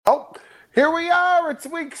Here we are. It's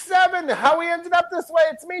week 7. How we ended up this way.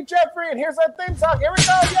 It's me, Jeffrey, and here's our theme song. Here we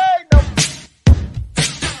go. Yay!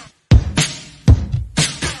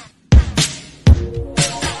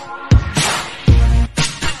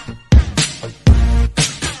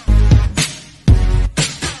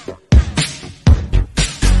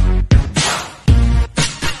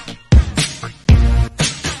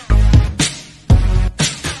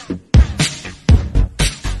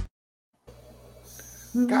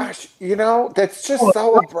 No. Gosh, that's just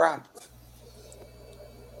so abrupt.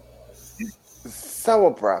 So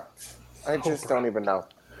abrupt. I just don't even know.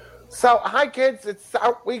 So, hi kids, it's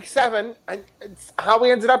week 7, and it's how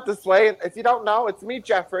we ended up this way. If you don't know, it's me,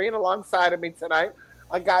 Jeffrey, and alongside of me tonight,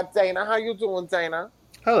 I got Dana. How you doing, Dana?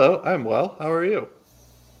 Hello, I'm well. How are you?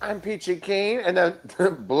 I'm Peachy Keen, and then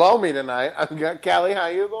blow me tonight. I've got Callie. How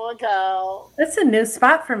you doing, Cal? That's a new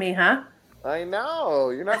spot for me, huh? I know.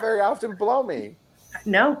 You're not very often blow me.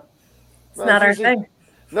 No. It's not our thing.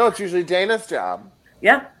 No, it's usually Dana's job.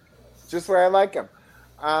 Yeah. Just where I like him.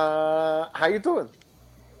 How you doing?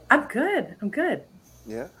 I'm good.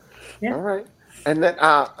 Yeah? All right. And then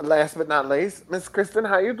last but not least, Miss Kristen,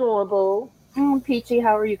 how you doing, boo? Peachy,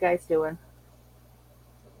 how are you guys doing?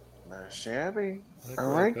 Not shabby.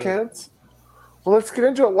 All right, kids. Well, let's get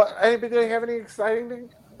into it. Anybody have any exciting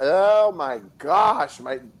things? Oh, my gosh.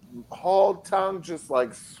 My whole tongue just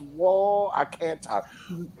like swole. I can't talk.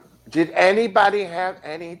 Did anybody have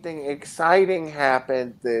anything exciting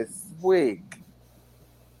happen this week?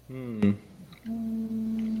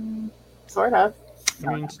 Sort of.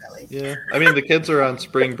 Not really. Yeah. I mean, the kids are on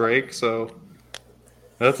spring break, so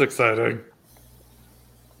that's exciting.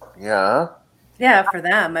 Yeah. Yeah, for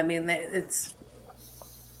them. I mean,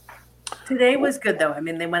 today was good though. I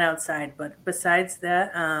mean, they went outside, but besides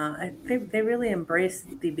that, they really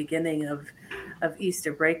embraced the beginning of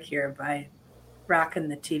Easter break here by rocking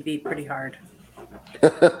the TV pretty hard.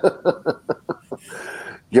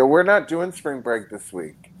 Yeah, we're not doing spring break this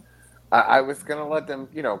week. I was going to let them,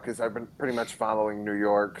 because I've been pretty much following New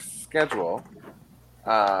York's schedule.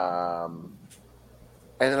 And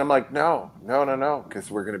then I'm like, no,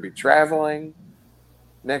 because we're going to be traveling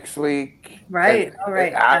next week. Right. All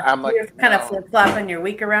right. I'm like, you're kind of flip-flopping your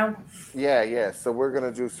week around. Yeah. So we're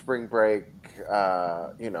going to do spring break,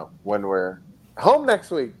 when we're home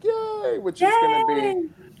next week. Yay! Which is going to be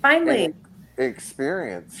finally an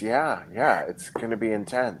experience. Yeah. It's going to be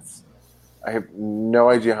intense. I have no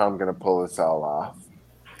idea how I'm going to pull this all off.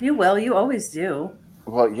 You will. You always do.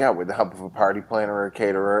 Well, yeah, with the help of a party planner, a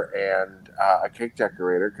caterer, and a cake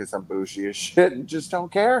decorator, because I'm bougie as shit and just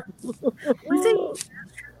don't care. Was it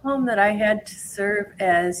home that I had to serve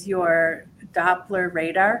as your Doppler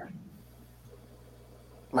radar?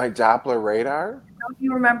 My Doppler radar? Don't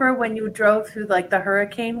you remember when you drove through like the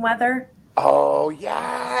hurricane weather? Oh,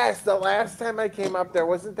 yes. The last time I came up there,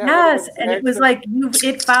 wasn't that? Yes, and it was like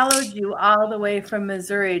it followed you all the way from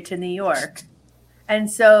Missouri to New York. And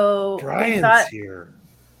so Brian's here.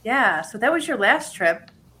 Yeah, so that was your last trip.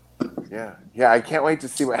 Yeah, I can't wait to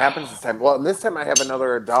see what happens this time. Well, this time I have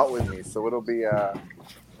another adult with me, so it'll be an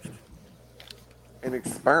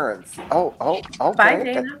experience. Oh, okay. Bye,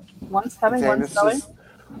 Dana. One's coming, one's going.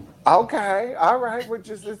 Okay, all right.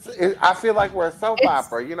 I feel like we're a soap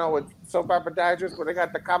opera. With soap opera digest, where they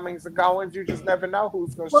got the comings and goings, you just never know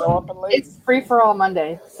who's going to show up and leave. It's free for all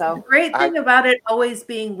Monday. So the great thing about it always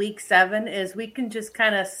being week 7 is we can just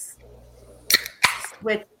kind of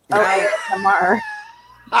switch out tomorrow.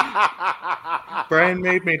 Brian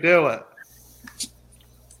made me do it.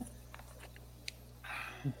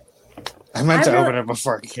 I meant to open it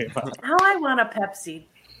before it came out. Now I want a Pepsi.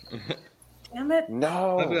 Damn it.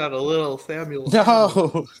 No. I've got a little Samuel.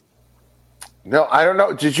 No, I don't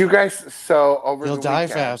know. Did you guys, over You'll the die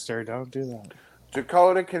weekend, faster. Don't do that.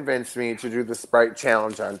 Dakota convinced me to do the Sprite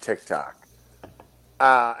challenge on TikTok.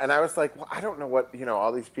 And I was like, well, I don't know what,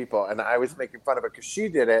 all these people, and I was making fun of it because she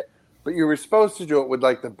did it, but you were supposed to do it with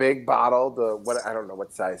like the big bottle, I don't know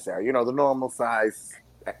what size they are, the normal size.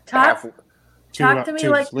 Talk to me 2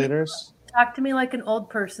 like liters. Talk to me like an old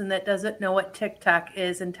person that doesn't know what TikTok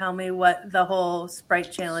is and tell me what the whole Sprite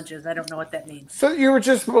challenge is. I don't know what that means. So you were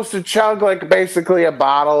just supposed to chug like basically a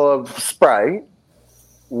bottle of Sprite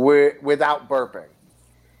without burping.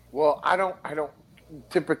 Well, I don't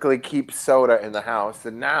typically keep soda in the house,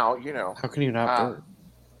 and now How can you not burp?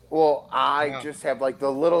 Well, I just have like the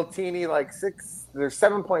little teeny there's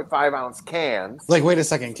 7.5 ounce cans. Like, wait a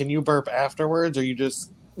second, can you burp afterwards, or you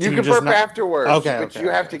just? You can burp afterwards, but you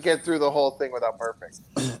have to okay. get through the whole thing without burping.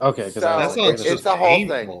 Okay, because it's a whole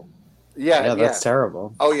thing. Yeah, that's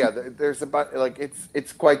terrible. Oh yeah, there's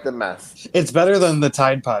it's quite the mess. It's better than the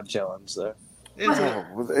Tide Pod challenge, though.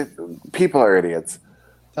 People are idiots.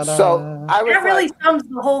 Ta-da. So I was That really like, sums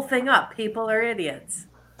the whole thing up. People are idiots.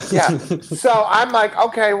 yeah. So I'm like,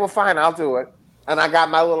 okay, well, fine, I'll do it. And I got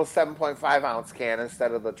my little 7.5 ounce can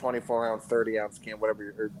instead of the 24 ounce, 30 ounce can, whatever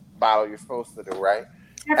your bottle you're supposed to do, right?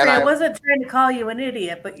 Jeffrey, I wasn't trying to call you an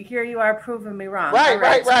idiot, but here you are proving me wrong.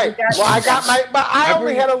 Right. So well, I got but I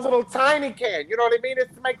only had a little tiny can. You know what I mean?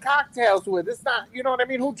 It's to make cocktails with. It's not, you know what I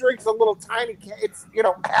mean? Who drinks a little tiny can? It's,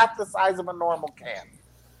 half the size of a normal can.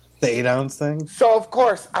 The 8-ounce thing? So, of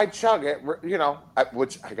course, I chug it,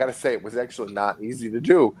 which I got to say, it was actually not easy to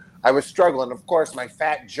do. I was struggling. Of course, my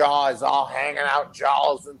fat jaw is all hanging out,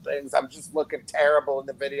 jaws and things. I'm just looking terrible in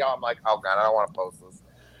the video. I'm like, oh, God, I don't want to post this.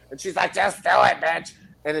 And she's like, just do it, bitch.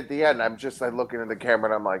 And at the end, I'm just like looking at the camera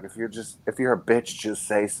and I'm like, if you're a bitch, just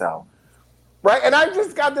say so. Right? And I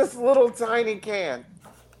just got this little tiny can.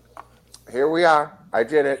 Here we are. I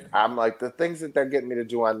did it. I'm like, the things that they're getting me to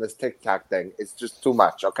do on this TikTok thing, it's just too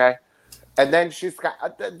much, okay? And then she's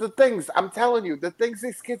got the things, I'm telling you, the things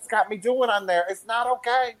these kids got me doing on there, it's not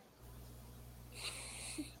okay.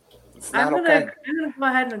 It's not I'm okay. gonna go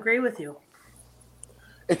ahead and agree with you.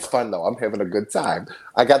 It's fun, though. I'm having a good time.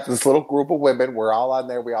 I got this little group of women. We're all on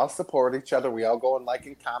there. We all support each other. We all go and like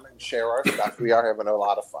and comment and share our stuff. We are having a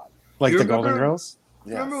lot of fun. Like the Golden Girls?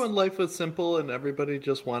 Yes. Remember when life was simple and everybody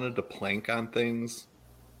just wanted to plank on things?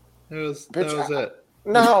 That was it.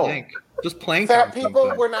 No. Just plank Fat on people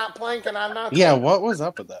something. were not planking on nothing. Yeah, what was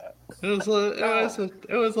up with that?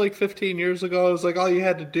 It was like 15 years ago. It was like all you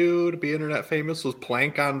had to do to be internet famous was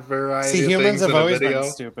plank on variety See, of humans things have in a always video.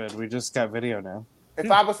 been stupid. We just got video now. If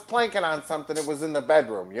I was planking on something, it was in the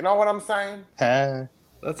bedroom. You know what I'm saying? Hey,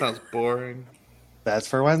 That sounds boring. that's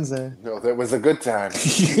for Wednesday. No, that was a good time.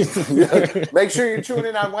 Make sure you tune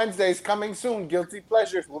in on Wednesdays. Coming soon, Guilty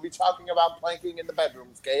Pleasures. We'll be talking about planking in the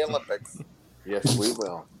bedrooms. Gay Olympics. Yes, we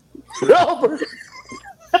will.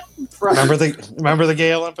 Remember the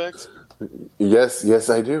Gay Olympics? Yes,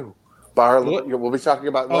 I do. We'll be talking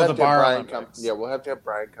about. Oh, the Bar Olympics. We'll have to have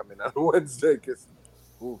Brian come in on Wednesday because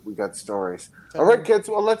we got stories. All right, kids.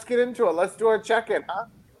 Well, let's get into it. Let's do our check-in, huh?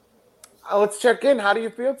 Let's check in. How do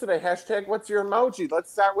you feel today? # what's your emoji?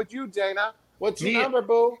 Let's start with you, Dana. What's your number,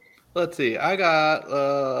 boo? Let's see. I got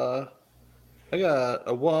a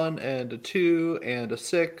 1 and a 2 and a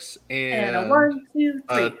 6 and a 1, 2,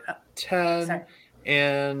 3. a 10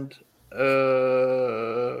 and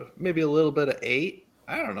maybe a little bit of 8.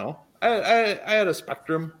 I don't know. I had a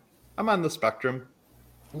spectrum. I'm on the spectrum.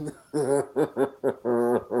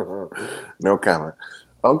 No comment.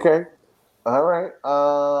 Okay. All right.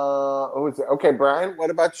 Okay, Brian, what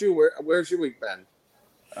about you? Where's your week been?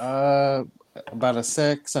 About a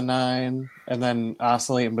 6, a 9, and then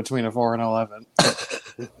oscillating between a 4 and 11.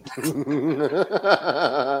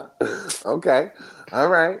 Okay. All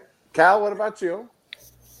right. Cal, what about you?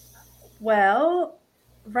 Well,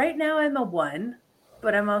 right now I'm a 1,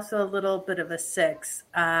 but I'm also a little bit of a 6.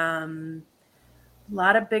 A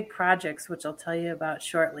lot of big projects, which I'll tell you about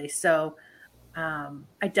shortly. So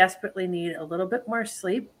I desperately need a little bit more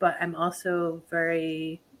sleep, but I'm also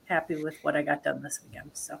very happy with what I got done this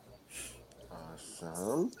weekend. So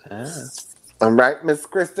awesome. All right, Miss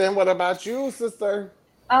Kristen, what about you, sister?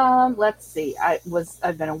 Let's see.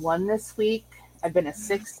 I've been a 1 this week. I've been a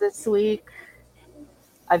 6 this week.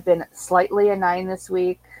 I've been slightly a 9 this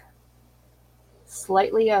week.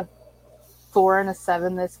 Slightly a 4 and a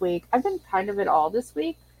 7 this week. I've been kind of it all this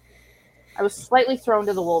week. I was slightly thrown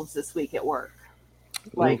to the wolves this week at work.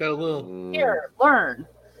 Like, here, learn.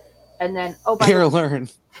 And then, learn.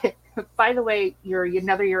 By the way, you're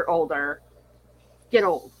another year older. Get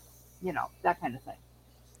old. You know, that kind of thing.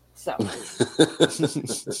 So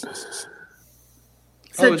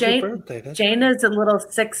Jane is a little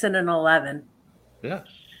 6 and an 11. Yeah.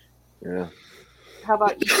 How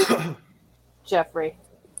about you, Jeffrey?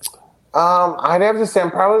 I'd have to say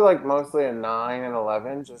I'm probably like mostly a 9 and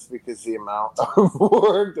 11 just because the amount of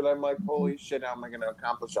work that I'm like, holy shit, how am I going to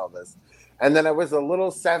accomplish all this? And then I was a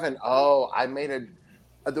little 7. Oh, I made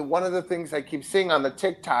one of the things I keep seeing on the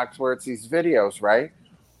TikToks where it's these videos, right?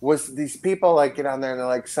 Was these people like get on there and they're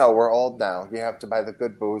like, so we're old now. You have to buy the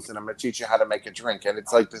good booze and I'm going to teach you how to make a drink. And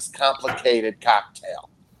it's like this complicated cocktail.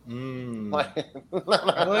 I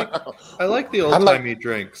like the old-timey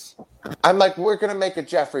drinks. I'm like, we're going to make a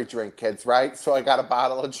Jeffrey drink, kids, right? So I got a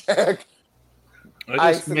bottle of Jack.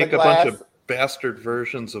 I just make a bunch of bastard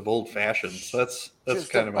versions of old fashions. That's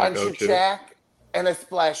kind of my go-to. Bunch of Jack and a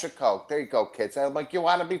splash of Coke. There you go, kids. I'm like, you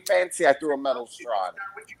want to be fancy? I threw a metal straw in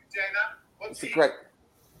it. It's great.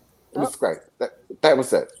 It was great. That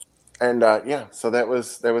was it. And so that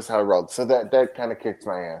was how I rolled. So that kind of kicked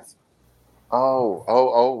my ass.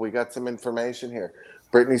 We got some information here.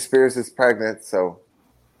 Britney Spears is pregnant, so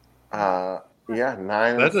 9 That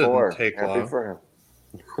and 4. didn't take Happy long. for him.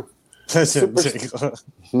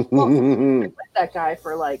 Well, with that guy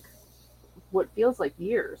for like what feels like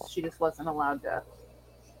years. She just wasn't allowed to,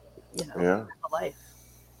 have a life.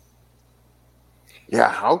 Yeah,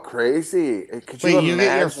 how crazy. Could Wait, you get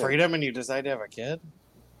your imagine? freedom and you decide to have a kid?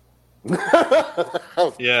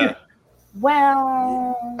 Yeah.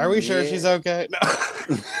 Well, Are we sure she's okay? No.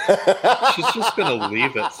 She's just going to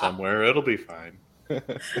leave it somewhere. It'll be fine.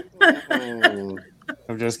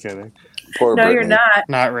 I'm just kidding. Poor No, Britney. you're not.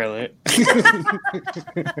 Not really.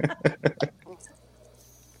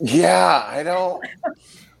 Yeah,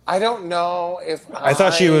 I don't know if I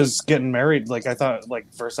thought she was getting married. Like I thought, like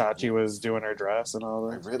Versace was doing her dress and all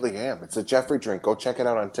I that. really am. It's a Jeffrey drink. Go check it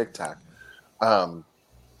out on TikTok.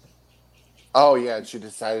 Oh yeah, she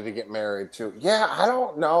decided to get married too. Yeah, I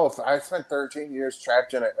don't know if I spent 13 years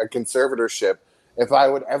trapped in a conservatorship. If I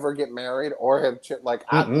would ever get married or have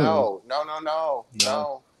no. I'm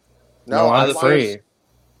I'd free.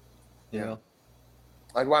 Yeah.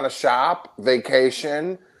 I'd want to shop,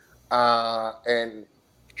 vacation, and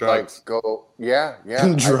Drugs. like go. Yeah.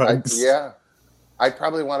 Drugs. I'd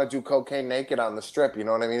probably want to do cocaine naked on the strip. You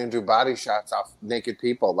know what I mean? And do body shots off naked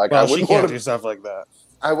people. Like Well, I she wouldn't can't want do to. stuff like that.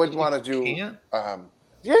 I wouldn't want to do. Can't?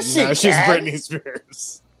 Yes, she No, she's can. Britney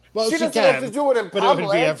Spears. Well, she she doesn't have to can, do it in but it would be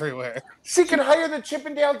public. everywhere. She can hire the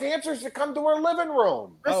Chippendale dancers to come to her living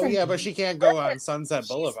room. Oh Listen, yeah, but she can't go on Sunset she's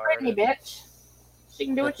Boulevard. Britney, bitch. She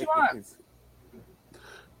can do what she wants.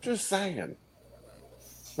 Just saying.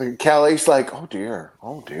 Like Kelly's like, oh dear.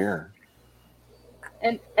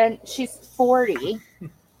 And she's 40.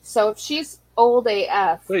 So if she's old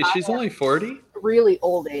AF, Wait, she's only 40? really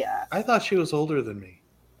old AF. I thought she was older than me.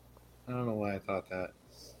 I don't know why I thought that.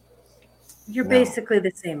 You're No. basically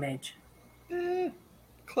the same age.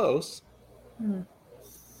 Close.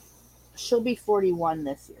 She'll be 41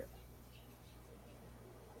 this year.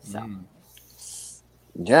 So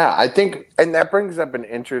Yeah, I think, and that brings up an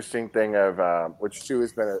interesting thing of which too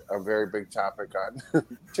has been a very big topic on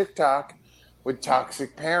TikTok with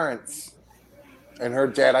toxic parents. And her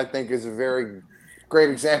dad, I think, is a very great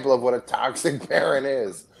example of what a toxic parent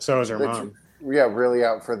is. So is her That's- mom. Yeah, really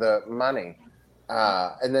out for the money.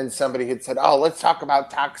 And then somebody had said, oh, let's talk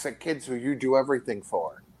about toxic kids who you do everything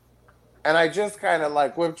for. And I just kind of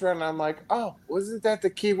like whipped around and I'm like, oh, wasn't that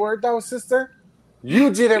the key word though, sister?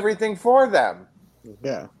 You did everything for them.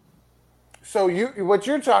 Yeah. So what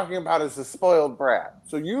you're talking about is a spoiled brat.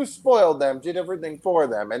 So you spoiled them, did everything for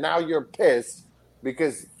them, and now you're pissed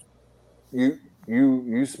because you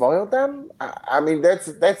spoiled them? I mean,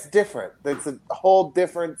 that's different. That's a whole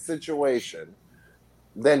different situation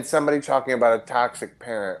than somebody talking about a toxic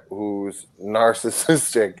parent who's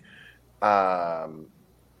narcissistic and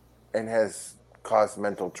has caused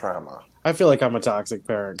mental trauma. I feel like I'm a toxic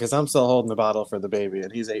parent because I'm still holding the bottle for the baby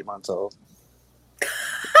and he's 8 months old.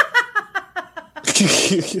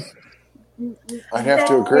 I'd have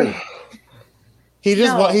to agree.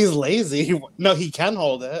 He's lazy. No, he can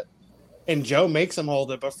hold it. And Joe makes him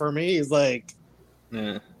hold it, but for me, he's like,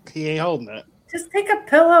 Yeah. he ain't holding it. Just take a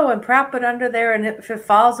pillow and prop it under there, and if it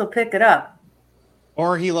falls, he'll pick it up.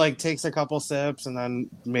 Or he like takes a couple sips and then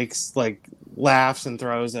makes like laughs and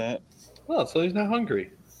throws it. Well, so he's not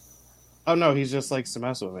hungry. Oh no, he's just likes to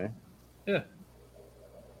mess with me. Yeah.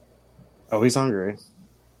 Oh, he's hungry.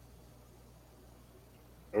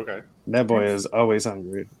 Okay. That boy is always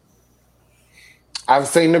hungry. I've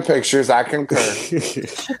seen the pictures. I concur.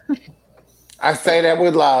 I say that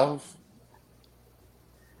with love.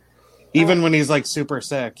 Even when he's like super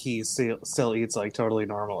sick, he still eats like totally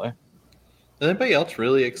normally. Is anybody else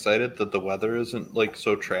really excited that the weather isn't like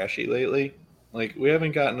so trashy lately? Like we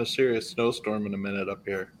haven't gotten a serious snowstorm in a minute up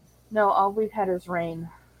here. no, all we've had is rain.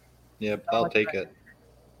 Yep, I'll take it.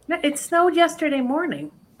 No, it snowed yesterday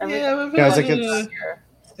morning. Yeah, but Guys, it, it wasn't,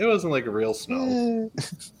 gets- it wasn't like a real snow.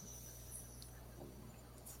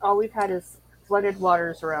 All we've had is flooded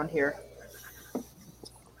waters around here.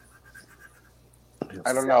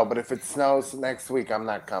 I don't know, but if it snows next week, I'm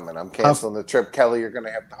not coming. I'm canceling the trip. Kelly, you're going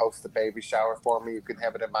to have to host the baby shower for me. You can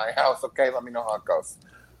have it at my house, okay? Let me know how it goes.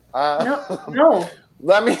 No.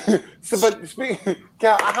 Let me.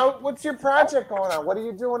 Cal, what's your project going on? What are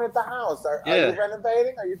you doing at the house? Are you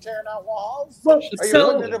renovating? Are you tearing out walls? Well, Are you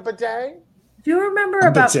so- putting in a bidet? Do you remember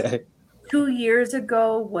about Bidet. 2 years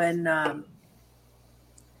ago when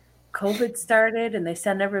COVID started and they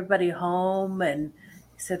sent everybody home and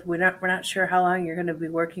said we're not sure how long you're going to be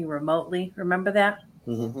working remotely? Remember that?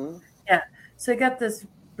 Mm-hmm. Yeah. So I got this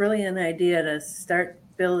brilliant idea to start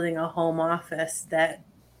building a home office that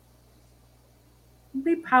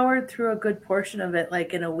we powered through a good portion of it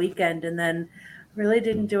like in a weekend and then really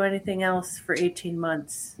didn't do anything else for 18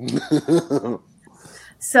 months.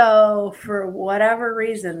 So for whatever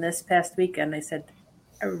reason, this past weekend, I said,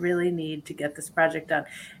 I really need to get this project done.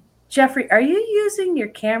 Jeffrey, are you using your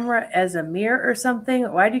camera as a mirror or something?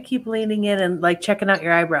 Why do you keep leaning in and like checking out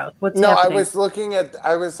your eyebrows? What's happening? I was looking at.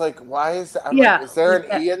 I was like, "Why is that?" Like, is there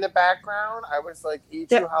an E in the background? I was like,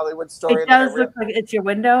 "E2 Hollywood Story." It does look like it's your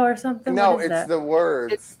window or something. No, it's the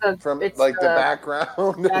words from the background.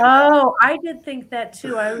 Oh, I did think that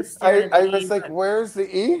too. I was. I was like, "Where's the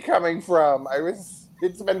E coming from?"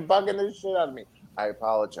 It's been bugging the shit out of me. I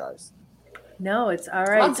apologize. No, it's all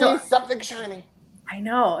right. So something shiny. I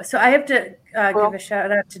know. So I have to give a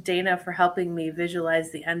shout out to Dana for helping me visualize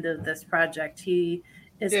the end of this project. He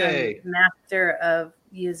is a master of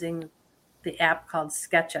using the app called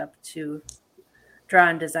SketchUp to draw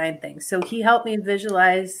and design things. So he helped me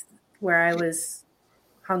visualize where I was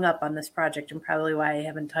hung up on this project and probably why I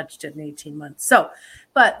haven't touched it in 18 months. So,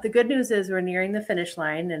 but the good news is we're nearing the finish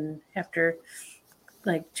line, and after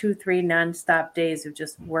like 2-3 nonstop days of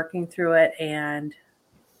just working through it and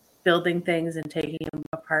building things and taking them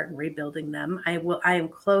apart and rebuilding them, I am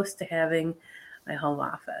close to having my home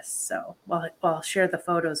office. So I'll share the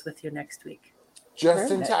photos with you next week.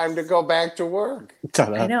 Just in time to go back to work.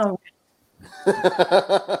 I know.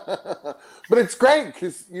 But it's great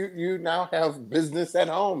because you now have business at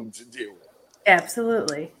home to deal with.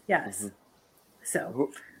 Absolutely. Yes. Mm-hmm.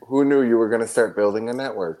 So who knew you were going to start building a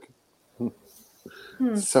network?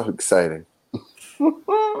 So exciting.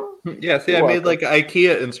 Yeah, see, I made like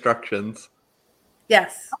IKEA instructions.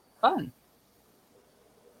 Yes. Fun.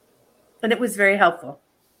 And it was very helpful.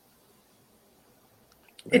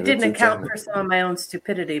 It didn't account for some of my own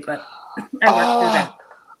stupidity, but I worked through that.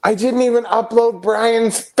 I didn't even upload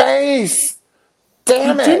Brian's face.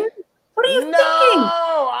 Damn it. What are you thinking?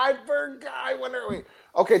 I forgot. When are we?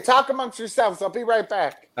 Okay, talk amongst yourselves. I'll be right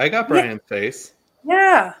back. I got Brian's face.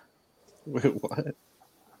 Yeah. Wait, what?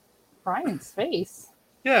 Brian's face.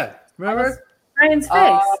 Yeah, remember? Brian's face.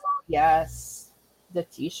 Oh, yes. The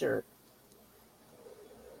t-shirt.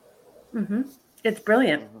 Mm-hmm. It's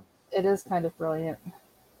brilliant. It is kind of brilliant.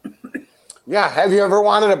 Yeah, have you ever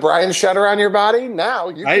wanted a Brian Shutter on your body? Now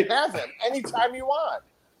you can have him anytime you want.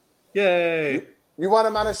 Yay. You want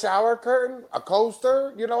him on a shower curtain, a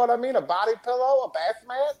coaster, you know what I mean? A body pillow, a bath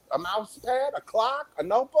mat, a mouse pad, a clock, a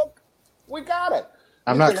notebook. We got it.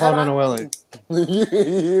 I'm not calling a Willie.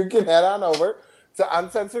 You can head on over to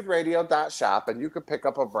uncensoredradio.shop and you could pick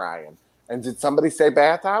up a Brian. And did somebody say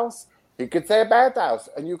bathhouse? He could say a bathhouse.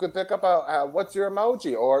 And you could pick up a what's your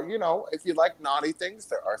emoji? Or, you know, if you like naughty things,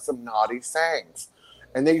 there are some naughty sayings.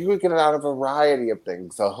 And then you could get it out of a variety of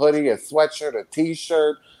things. A hoodie, a sweatshirt, a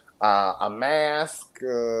t-shirt, a mask.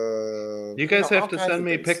 You guys have to send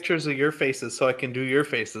me pictures of your faces so I can do your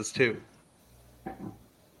faces too.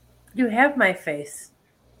 You have my face.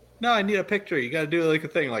 No, I need a picture. You got to do like a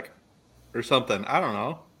thing, like, or something. I don't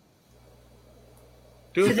know.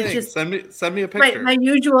 Do a thing. Send me a picture. My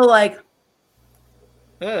usual, like.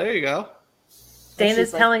 Yeah, there you go.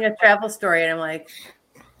 Dana's telling a travel story, and I'm like.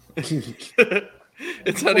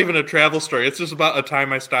 It's not even a travel story. It's just about a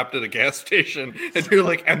time I stopped at a gas station, and you're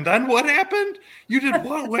like, and then what happened? You did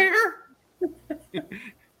what? Where?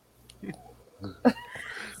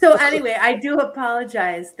 So anyway, I do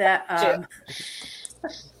apologize that.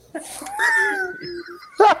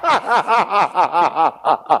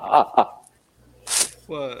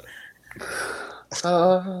 What?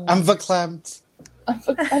 I'm verklempt.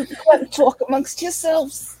 Talk amongst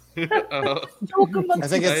yourselves. Talk amongst I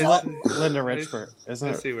think it's Linda Richford, isn't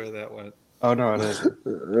it? I see where that went. Oh, no, it isn't.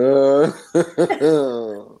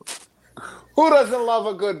 Who doesn't love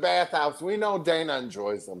a good bathhouse? We know Dana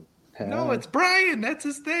enjoys them. No, it's Brian. That's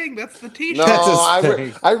his thing. That's the t-shirt.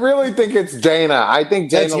 No, I really think it's Dana. I think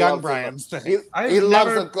Dana That's young loves Brian's thing. He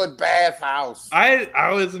loves a good bathhouse.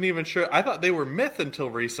 I wasn't even sure. I thought they were myth until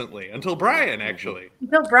recently. Until Brian, actually.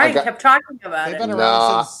 No, Brian kept talking about it. They've been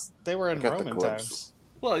around since they were in Roman times.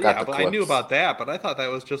 Well, yeah, but I knew about that. But I thought that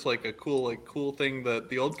was just like a cool thing that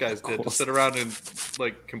the old guys did to sit around and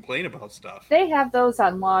like complain about stuff. They have those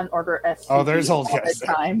on Law and Order SVU. Oh, there's old guys. The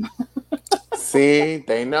time. See,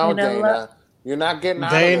 they know, Dana. You're not getting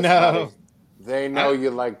out of this, know. buddy. They know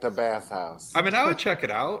you like the bathhouse. I mean, I would check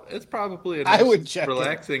it out. It's probably a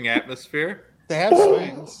relaxing atmosphere. They have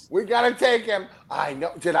swings. We got to take him. I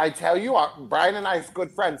know. Did I tell you? Brian and I's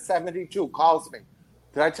good friend, 72, calls me.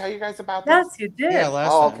 Did I tell you guys about this? Yes, you did. Yeah,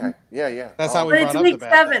 last time. Okay. Yeah. That's how we But brought it's up week the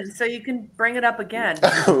 7, so you can bring it up again.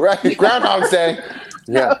 Right. Groundhog's Day.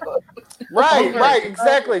 Yeah. Right,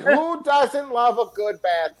 exactly. Who doesn't love a good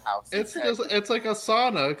bathhouse? It's like a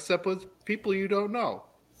sauna, except with people you don't know.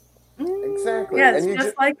 Exactly. Yeah, it's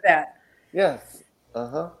just like that. Yes.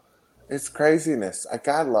 It's craziness.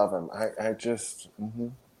 God love him. I just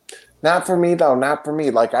not for me though. Not for me.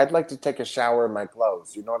 Like I'd like to take a shower in my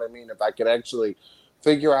clothes. You know what I mean? If I could actually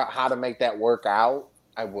figure out how to make that work out,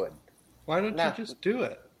 I would. Why don't you just do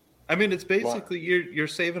it? I mean, it's basically you're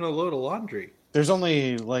saving a load of laundry. There's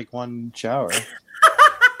only like one shower.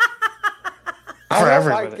 For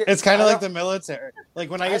everybody. Like it's kind of like the military. Like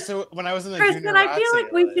when I was in the Kristen, I feel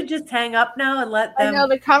like we should just hang up now and let them. I know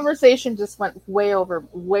the conversation just went way over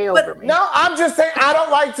me. No, I'm just saying I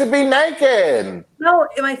don't like to be naked. No,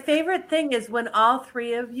 my favorite thing is when all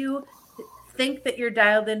three of you think that you're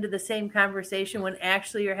dialed into the same conversation when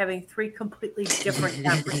actually you're having three completely different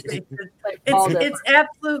conversations. It's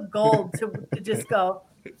absolute gold to just go.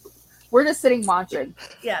 We're just sitting watching.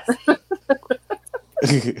 Yes.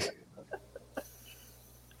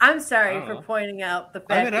 I'm sorry for pointing out the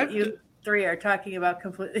fact that you three are talking about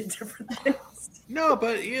completely different things. No,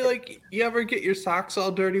 but you ever get your socks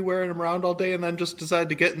all dirty wearing them around all day and then just decide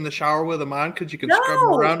to get in the shower with them on because you can scrub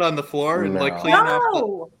them around on the floor and clean up?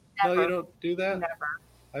 No, you don't do that? Never.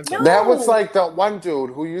 That was like the one dude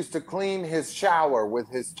who used to clean his shower with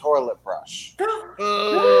his toilet brush. Thank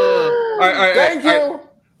you.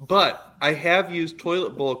 But I have used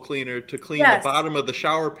toilet bowl cleaner to clean the bottom of the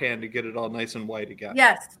shower pan to get it all nice and white again.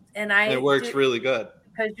 Yes, and it works really good.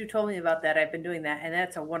 Because you told me about that, I've been doing that, and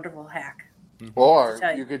that's a wonderful hack. Mm-hmm. Or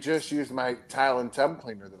you could just use my tile and tub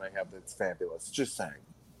cleaner that I have that's fabulous. Just saying.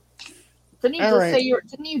 Didn't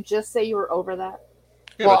you just say you were over that?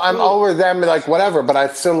 Yeah, well, I'm over them, like whatever, but I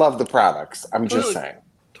still love the products. I'm just saying.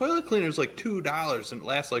 Toilet cleaner is like $2 and it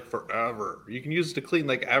lasts like forever. You can use it to clean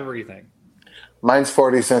like everything. Mine's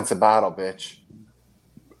 40 cents a bottle, bitch.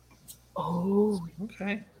 Oh,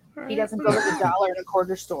 okay. Right. He doesn't go to the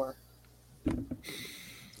 $1.25 store.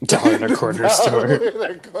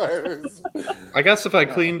 $1.25 store. I guess if I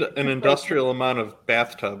cleaned an industrial amount of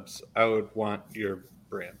bathtubs, I would want your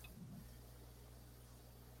brand.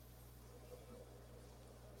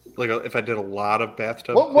 Like if I did a lot of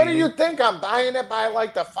bathtub. What do you think? I'm buying it by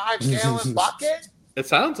like the 5-gallon bucket? It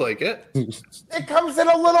sounds like it. It comes in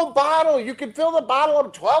a little bottle. You can fill the bottle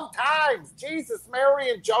up 12 times. Jesus,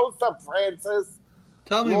 Mary, and Joseph, Francis.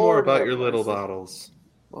 Tell me more about your little bottles.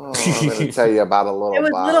 Oh, I'm going to tell you about a little bottle.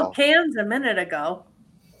 It was little cans a minute ago.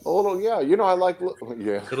 A little, yeah. You know, I like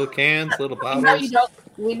little cans, little bottles.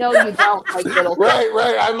 We know you don't like little cans.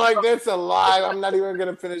 Right. I'm like, that's a lie. I'm not even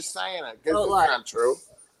going to finish saying it because it's not true.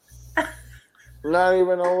 Not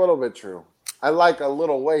even a little bit true. I like a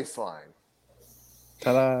little waistline.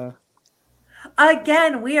 Ta-da.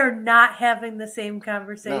 Again, we are not having the same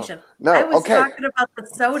conversation. No, I was talking about the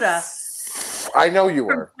soda. I know you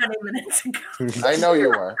were. 20 minutes ago. I know you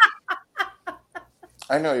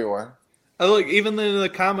were. Look, even in the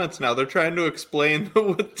comments now, they're trying to explain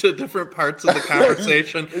to different parts of the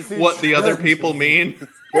conversation what the other people mean.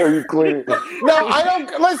 Are you cleaning? No, I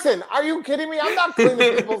don't. Listen, are you kidding me? I'm not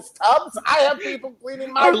cleaning people's tubs. I have people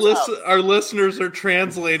cleaning my tubs. Our listeners are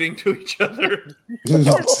translating to each other. You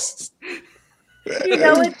know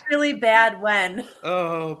it's really bad when.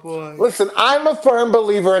 Oh, boy. Listen, I'm a firm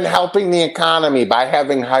believer in helping the economy by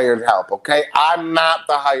having hired help, okay? I'm not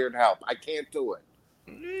the hired help. I can't do it.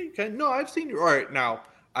 Okay. No, I've seen you. All right, now,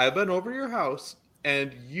 I've been over your house,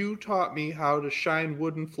 and you taught me how to shine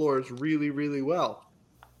wooden floors really, really well.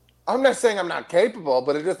 I'm not saying I'm not capable,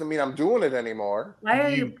 but it doesn't mean I'm doing it anymore. Why are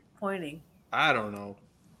you pointing? I don't know.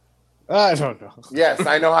 Yes,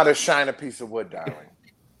 I know how to shine a piece of wood, darling.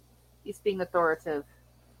 He's being authoritative.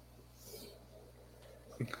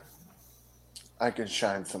 I can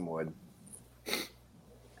shine some wood.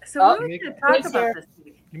 So what are we going to talk about this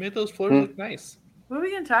week? You made those floors look nice. What are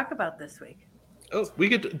we going to talk about this week? Oh, we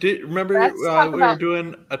could. Remember we were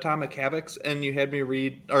doing Atomic Habits, and you had me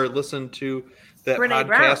read or listen to that Brene podcast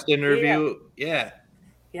Brown. interview. Yeah.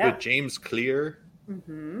 Yeah. With James Clear,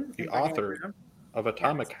 the author of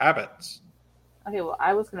Atomic Habits. Okay, well,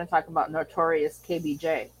 I was going to talk about Notorious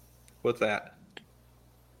KBJ. What's that?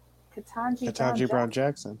 Ketanji Brown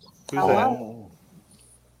Jackson. Who's that?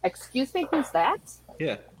 Excuse me, who's that?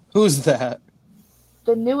 Yeah. Who's that?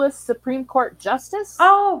 The newest Supreme Court Justice?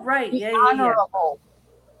 Oh, right. The Honorable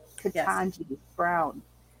Ketanji Brown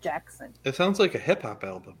Jackson. It sounds like a hip-hop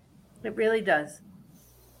album. It really does.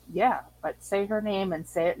 Yeah, but say her name and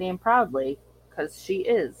say it name proudly, because she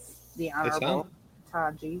is the Honorable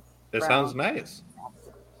Ketanji Brown. It sounds nice.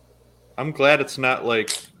 I'm glad it's not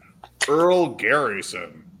like Earl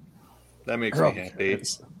Garrison. That makes me happy.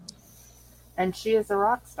 And she is a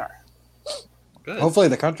rock star. Good. Hopefully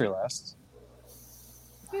the country lasts.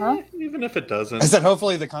 Huh? Even if it doesn't. I said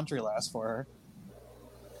hopefully the country lasts for her.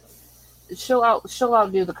 She'll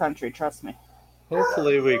outdo the country, trust me.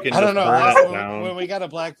 Hopefully we can. I don't know. Down. When we got a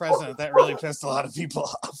black president, that really pissed a lot of people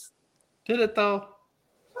off. Did it though?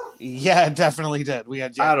 Yeah, it definitely did. We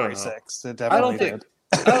had January 6th. It definitely did.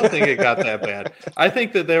 I don't think it got that bad. I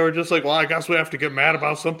think that they were just like, well, I guess we have to get mad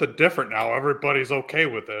about something different now. Everybody's okay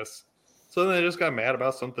with this. So then they just got mad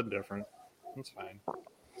about something different. That's fine.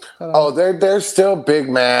 Oh, they're still big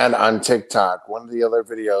mad on TikTok. One of the other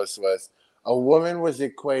videos was a woman was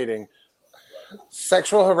equating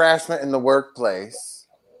sexual harassment in the workplace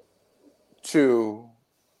to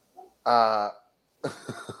the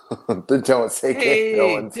Don't Say Gay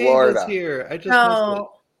bill in Florida. Here. I just no. missed it.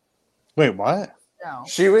 Wait, what? No.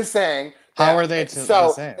 She was saying how are they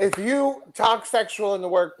saying? If you talk sexual in the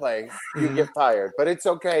workplace, you get fired. But it's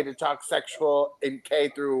okay to talk sexual in K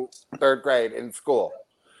through 3rd grade in school.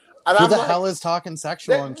 And Who the hell is talking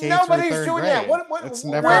sexual in K through 3rd grade? Nobody's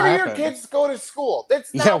doing that. Where do your kids go to school?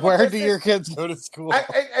 Where do your kids go to school?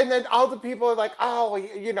 And then all the people are like, oh,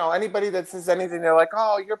 anybody that says anything, they're like,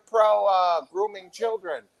 oh, you're pro grooming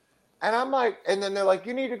children. And I'm like, and then they're like,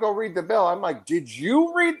 you need to go read the bill. I'm like, did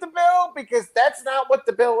you read the bill? Because that's not what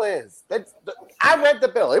the bill is. I read the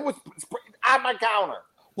bill. It was on my counter.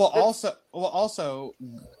 Well, also,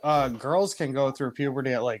 girls can go through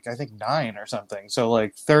puberty at I think 9 or something. So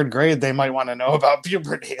 3rd grade, they might want to know about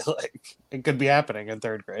puberty. It could be happening in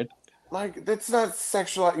 3rd grade. That's not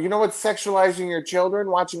sexual. You know what's sexualizing your children?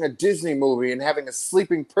 Watching a Disney movie and having a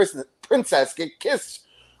sleeping princess get kissed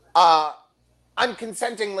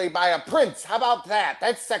unconsentingly by a prince. How about that?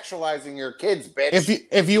 That's sexualizing your kids, bitch.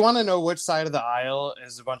 If you want to know which side of the aisle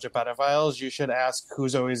is a bunch of pedophiles, you should ask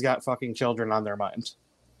who's always got fucking children on their mind.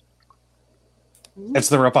 It's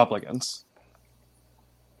the Republicans.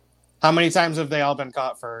 How many times have they all been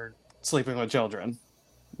caught for sleeping with children?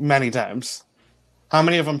 Many times. How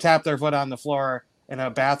many of them tap their foot on the floor in a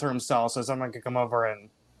bathroom stall so someone could come over and,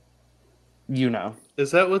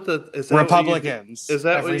 Is that what Republicans? Is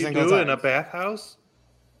that what you do in a bathhouse?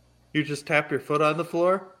 You just tap your foot on the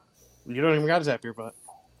floor? You don't even got to tap your foot.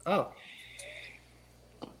 Oh.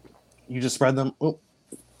 You just spread them. Oh.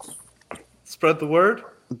 Spread the word?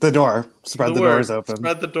 The door. Spread the doors open.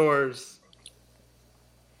 Spread the doors.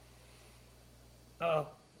 Oh.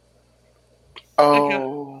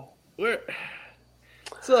 Oh. We're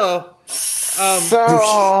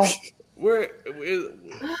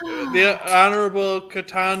the Honorable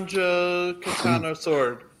Katana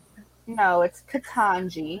Sword. No, it's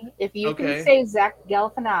Katanji. If you can say Zach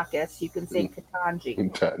Galifianakis, you can say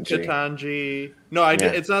Katanji. Katanji. No,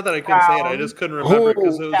 it's not that I couldn't say it. I just couldn't remember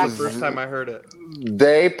because it was the first time I heard it.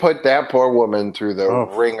 They put that poor woman through the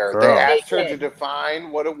ringer. Girl. They asked her to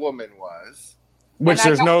define what a woman was. Which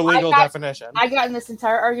there's no legal definition. I got in this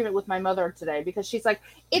entire argument with my mother today because she's like,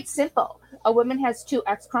 it's simple. A woman has 2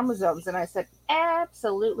 X chromosomes. And I said,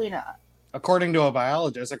 absolutely not. According to a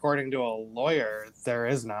biologist, according to a lawyer, there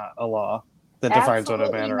is not a law that defines what a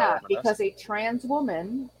man or a woman is. Because a trans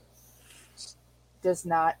woman does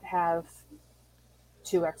not have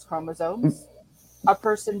 2 X chromosomes. A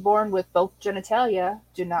person born with both genitalia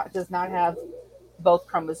does not have both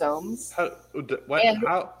chromosomes. How?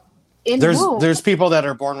 There's people that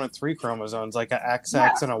are born with 3 chromosomes, like an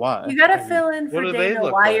XX and a Y. You got to fill in for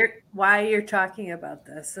Dana why you're talking about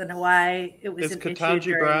this and why it was an issue. Is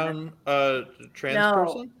Ketanji Brown a trans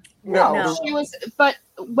person? No, she was. But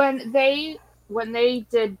when they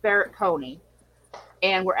did Barrett Coney,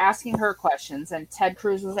 and were asking her questions, and Ted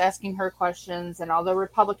Cruz was asking her questions, and all the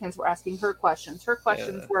Republicans were asking her questions. Her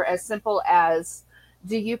questions were as simple as,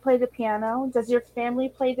 do you play the piano? Does your family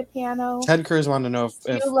play the piano? Ted Cruz wanted to know if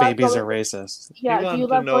babies are racist. Yeah, he wanted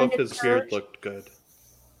to know if his beard looked good.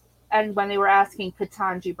 And when they were asking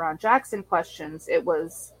Ketanji Brown Jackson questions, it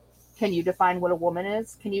was, can you define what a woman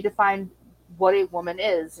is? Can you define what a woman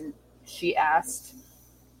is? And she asked,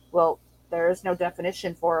 well, there is no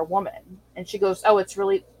definition for a woman. And she goes, oh, it's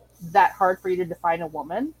really that hard for you to define a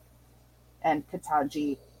woman? And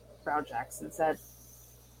Ketanji Brown Jackson said,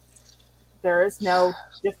 there is no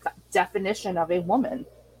definition of a woman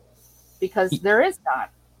because there is not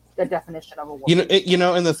the definition of a woman.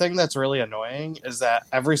 And the thing that's really annoying is that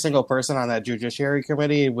every single person on that Judiciary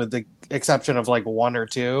Committee, with the exception of 1 or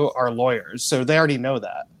 2, are lawyers. So they already know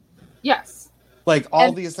that. Yes.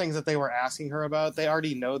 These things that they were asking her about, they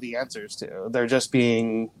already know the answers to. They're just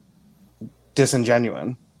being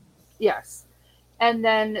disingenuous. Yes. And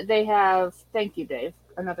then they have, thank you, Dave,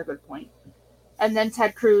 another good point. And then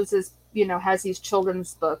Ted Cruz is, has these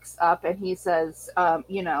children's books up, and he says, are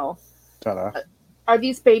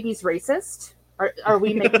these babies racist? Are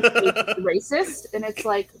we making racist? And it's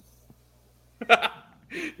like,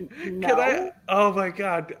 no. Oh my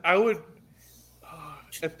God. I would,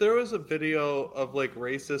 if there was a video of like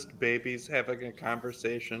racist babies having a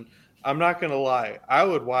conversation, I'm not going to lie, I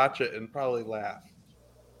would watch it and probably laugh.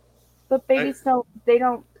 But babies they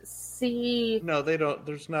don't see. No, they don't.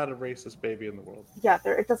 There's not a racist baby in the world. Yeah,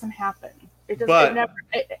 it doesn't happen. It doesn't.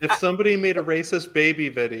 But if somebody made a racist baby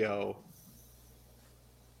video,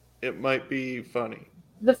 it might be funny.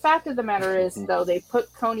 The fact of the matter is, though, they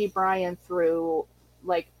put Coney Bryan through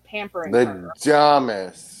like pampering the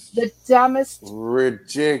dumbest,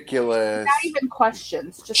 ridiculous, not even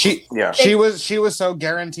questions. Just she was so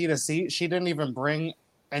guaranteed a seat. She didn't even bring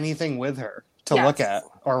anything with her to look at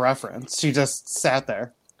or reference. She just sat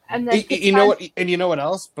there. And then you know what? And you know what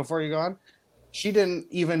else? Before you go on, she didn't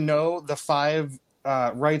even know the 5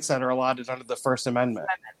 rights that are allotted under the First Amendment.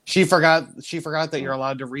 She forgot that you're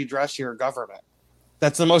allowed to redress your government.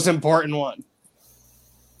 That's the most important one.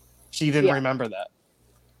 She didn't remember that.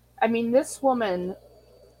 I mean, this woman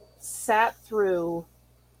sat through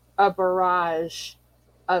a barrage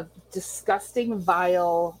of disgusting,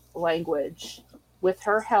 vile language with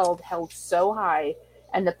her held so high,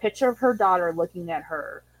 and the picture of her daughter looking at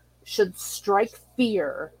her should strike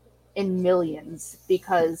fear in millions,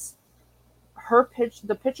 because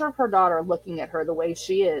the picture of her daughter looking at her the way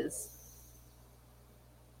she is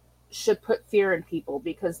should put fear in people,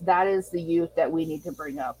 because that is the youth that we need to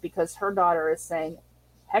bring up, because her daughter is saying,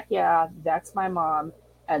 heck yeah, that's my mom,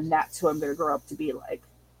 and that's who I'm going to grow up to be like.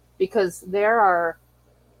 Because there are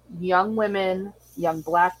young women, young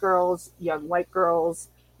black girls, young white girls,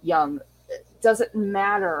 doesn't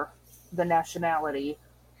matter the nationality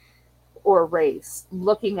or race,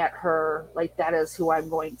 looking at her like that is who I'm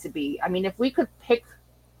going to be. I mean, if we could pick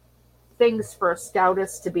things for a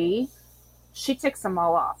scoutess to be, she ticks them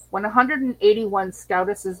all off. When 181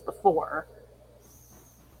 scoutesses before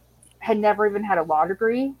had never even had a law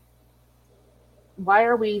degree, why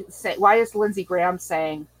is Lindsey Graham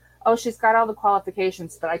saying, oh, she's got all the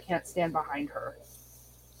qualifications, but I can't stand behind her?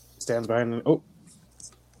 Stands behind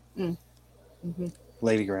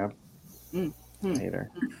Lady Graham. Hate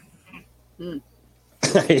her.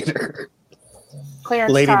 Hate her.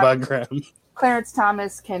 Ladybug Graham. Clarence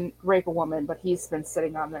Thomas can rape a woman, but he's been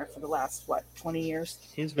sitting on there for the last 20 years.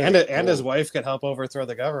 And his wife could help overthrow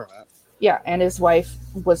the government. Yeah, and his wife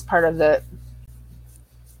was part of the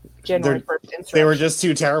January 1st insurrection. They were just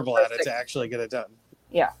too terrible at it to actually get it done.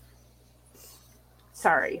 Yeah.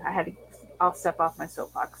 Sorry, I'll step off my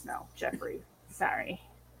soapbox now, Jeffrey. Sorry.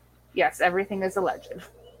 Yes, everything is alleged.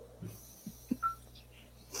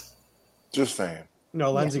 Just saying.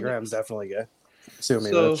 No, Lindsey Graham's definitely good. Sue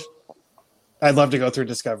me, Rich. I'd love to go through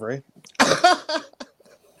Discovery.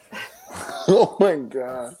 Oh my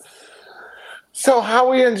God. So how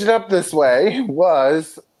we ended up this way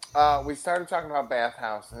was we started talking about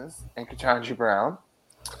bathhouses and Ketanji Brown.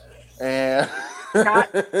 And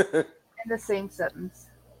not in the same sentence.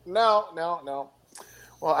 No.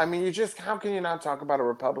 Well, I mean, how can you not talk about a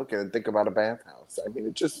Republican and think about a bathhouse? I mean,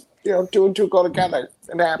 it just, 2 and 2 go together.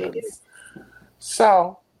 It happens.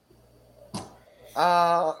 So,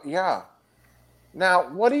 yeah. Now,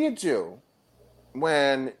 what do you do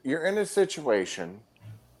when you're in a situation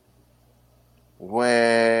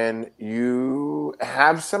when you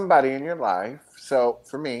have somebody in your life? So,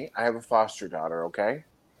 for me, I have a foster daughter, okay?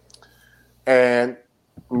 And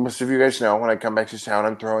most of you guys know when I come back to town,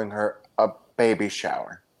 I'm throwing her a baby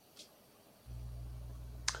shower.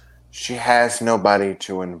 She has nobody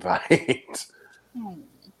to invite.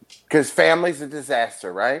 Because family's a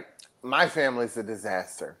disaster, right? My family's a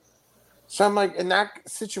disaster. So I'm like, in that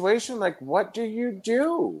situation, like, what do you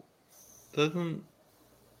do? Don't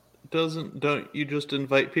you just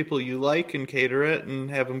invite people you like and cater it and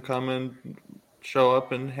have them come and show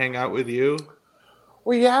up and hang out with you?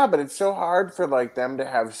 Well, yeah, but it's so hard for like them to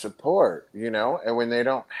have support, and when they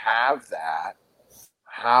don't have that,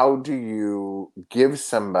 how do you give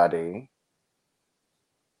somebody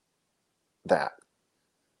that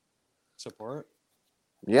support?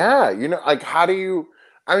 Yeah, like, how do you?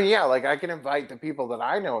 I mean, yeah, like I can invite the people that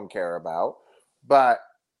I know and care about, but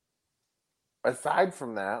aside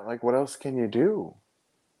from that, like, what else can you do?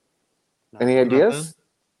 Any ideas?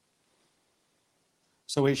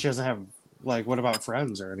 So wait, she doesn't have, like, what about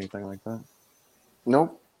friends or anything like that?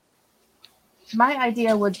 Nope. My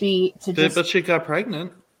idea would be to just... But she got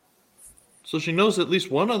pregnant, so she knows at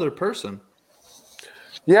least one other person.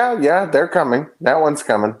 Yeah, they're coming. That one's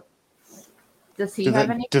coming. Does he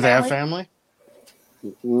have any? Do they have family?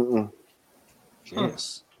 Mm-mm.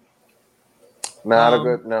 Jeez. Not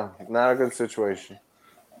a good situation.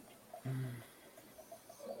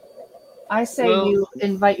 I say Well, you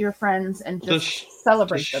invite your friends and Does just she,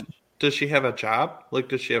 celebrate does she, them. does she have a job? Like,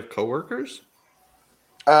 does she have coworkers?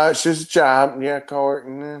 She's a job. Yeah, coworker.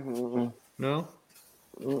 Mm-mm, No.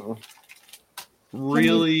 mm-mm.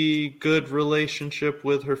 Really good relationship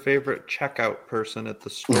with her favorite checkout person at the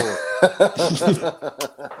store.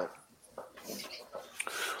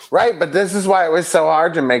 Right, but this is why it was so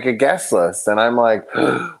hard to make a guest list. And I'm like,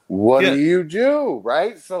 what Yeah. do you do?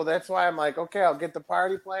 Right? So that's why I'm like, okay, I'll get the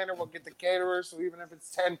party planner, we'll get the caterer. So even if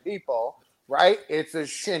it's 10 people, right? It's a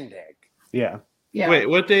shindig. Yeah. Yeah. Wait,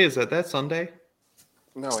 what day is that? That's Sunday?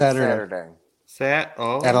 No, Saturday. it's Saturday.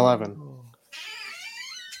 Oh. At 11.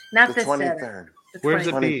 Not The this 23rd. Saturday. The Where's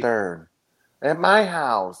it 23rd. be? 23rd. At my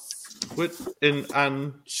house. What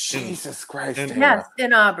Jesus Christ. in- Dana. Yes,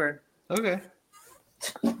 in Auburn. Okay.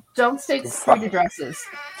 Don't state street addresses.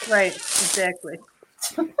 Right, exactly.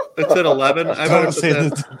 It's at 11. I better Don't put say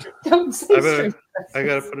that. that. Don't say I street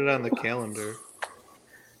gotta put it on the calendar.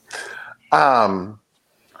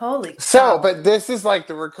 Holy So, cow. but this is like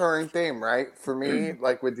the recurring theme, right? For me,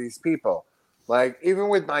 like with these people, like even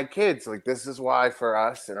with my kids, like this is why for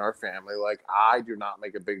us and our family, like I do not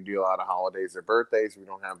make a big deal out of holidays or birthdays. We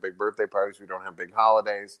don't have big birthday parties. We don't have big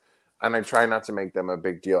holidays. And I try not to make them a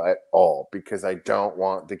big deal at all because I don't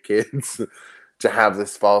want the kids to have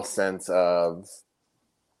this false sense of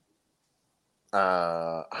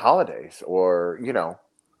holidays or, you know,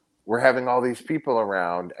 we're having all these people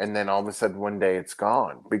around and then all of a sudden one day it's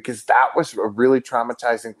gone because that was a really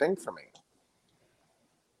traumatizing thing for me.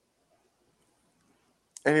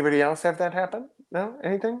 Anybody else have that happen? No?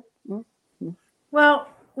 Anything? Well,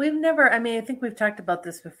 we've never, I mean, I think we've talked about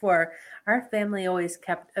this before. Our family always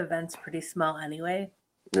kept events pretty small anyway.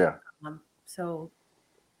 Yeah. So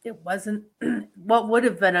it wasn't, what would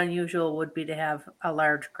have been unusual would be to have a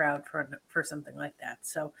large crowd for something like that.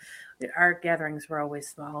 So our gatherings were always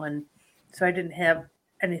small. And so I didn't have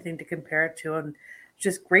anything to compare it to and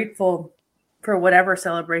just grateful for whatever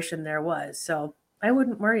celebration there was. So I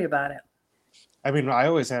wouldn't worry about it. I mean, I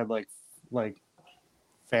always had like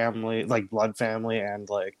family, like blood family, and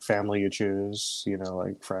like family you choose. You know,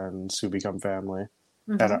 like friends who become family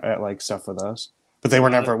at like stuff with us. But they were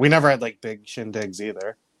never. We never had like big shindigs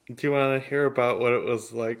either. Do you want to hear about what it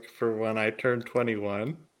was like for when I turned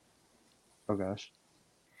 21? Oh gosh.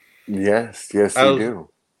 Yes, you do.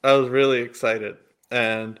 I was really excited,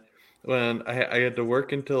 and when I had to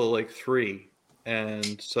work until like 3,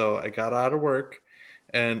 and so I got out of work,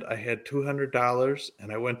 and I had $200,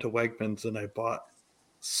 and I went to Wegmans and I bought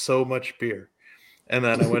so much beer, and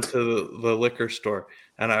then I went to the liquor store,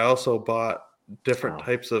 and I also bought different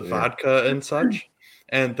types of vodka and such,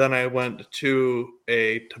 and then I went to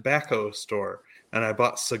a tobacco store and I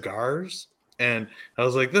bought cigars. And I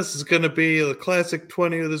was like, this is going to be the classic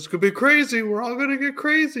 20. This is going to be crazy. We're all going to get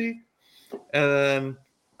crazy. And then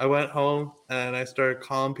I went home and I started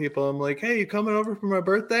calling people. I'm like, hey, you coming over for my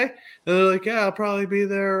birthday? And they're like, yeah, I'll probably be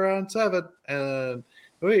there around 7. And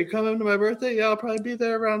wait, you coming to my birthday? Yeah, I'll probably be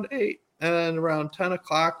there around 8. And then around 10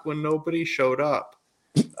 o'clock when nobody showed up,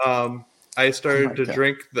 I started to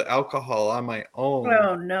drink the alcohol on my own.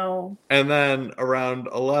 Oh, no. And then around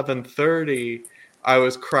 11:30, I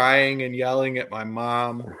was crying and yelling at my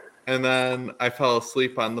mom, and then I fell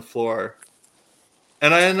asleep on the floor.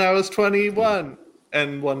 And I was 21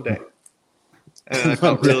 and one day. And I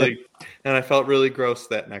felt really gross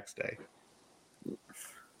that next day.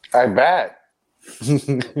 I bet.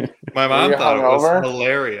 My mom thought it was hungover?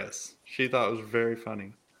 hilarious. She thought it was very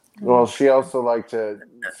funny. Well, she also liked to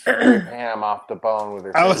scrape ham off the bone with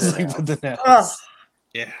her I was like fingernails. with the nails. Oh,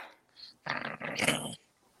 Yeah.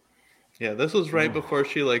 Yeah, this was right before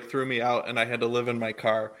she like threw me out and I had to live in my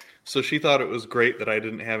car. So she thought it was great that I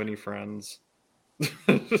didn't have any friends.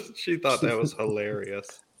 She thought that was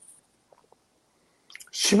hilarious.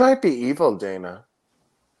 She might be evil, Dana.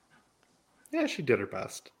 Yeah, she did her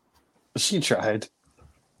best. She tried.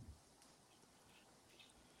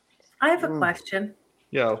 I have a question.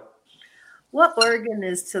 Yo, What organ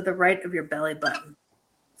is to the right of your belly button?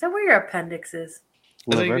 Is that where your appendix is?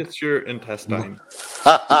 I think Liver. it's your intestine.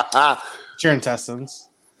 It's your intestines.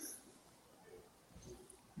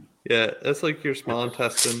 Yeah, that's like your small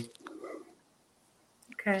intestine.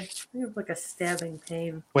 Okay. You have like a stabbing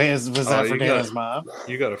pain. Wait, was that for you Dana's mom?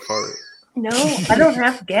 You got to fart. No, I don't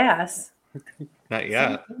have gas. Not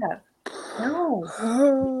yet. No.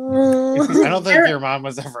 I don't think your mom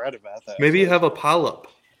was ever right about that. Maybe you have a polyp.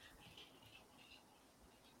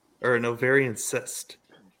 Or an ovarian cyst.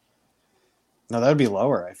 No, that'd be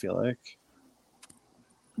lower, I feel like.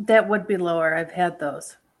 That would be lower. I've had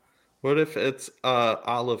those. What if it's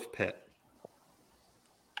olive pit?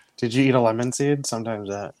 Did you eat a lemon seed? Sometimes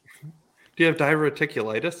that. Do you have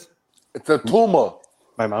diverticulitis? It's a tumor.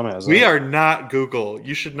 My mom has. We it. are not Google.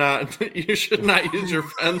 You should not. You should not use your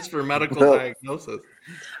friends for medical No. diagnosis.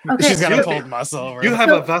 Okay, She's got You- a pulled muscle. You have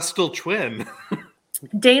a vestal twin.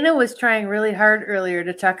 Dana was trying really hard earlier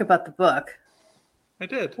to talk about the book. I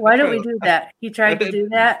did. Why I don't tried- we do that? He tried to did. do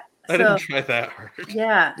that. I didn't try that hard.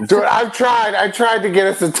 Yeah. Dude, I tried to get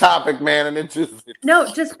us a topic, man, and it just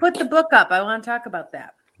No, just put the book up. I want to talk about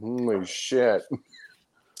that. holy shit.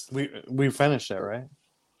 We finished it, right?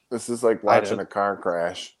 This is like watching a car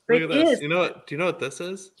crash. Look It at this. is. You know what? Do you know what this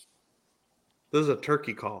is? This is a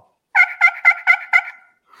turkey call.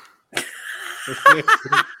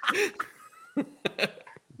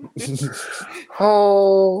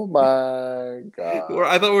 Oh my god.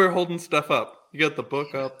 I thought we were holding stuff up. You got the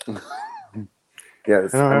book up.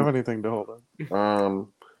 Yes. I don't have anything to hold on.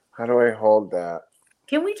 How do I hold that?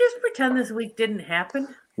 Can we just pretend this week didn't happen?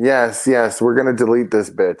 Yes, we're gonna delete this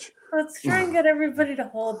bitch. Let's try and get everybody to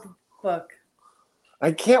hold the book.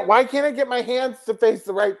 I can't. Why can't I get my hands to face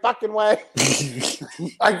the right fucking way?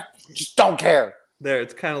 I just don't care. There,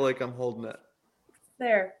 it's kind of like I'm holding it.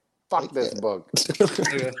 There. Fuck this book.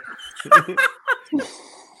 Okay.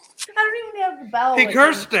 I don't even have the bell. He with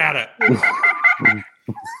cursed at it.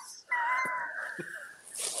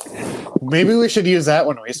 Maybe we should use that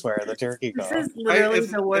when we swear, the turkey me. call. This is literally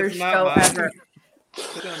It's- the worst it's not show mine. ever.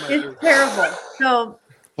 It's not my It's turkey. terrible. So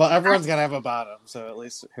Well, everyone's got to have a bottom, so at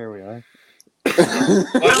least here we are.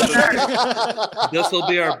 This will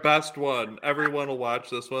be our best one. Everyone will watch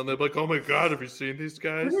this one. They'll be like, "Oh my god, have you seen these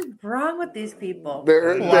guys?" what is wrong with these people?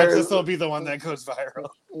 Watch, this will be the one that goes viral.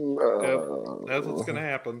 That's what's gonna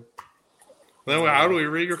happen. Then how do we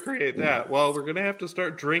recreate that? Well, we're gonna have to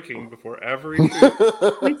start drinking before every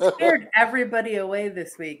shoot. We scared everybody away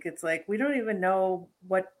this week. It's like we don't even know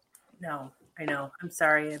what. No, I know. I'm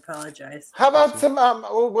sorry. I apologize. How about some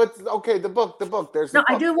what's okay, the book. There's No, a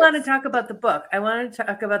I book. do want to talk about the book. I want to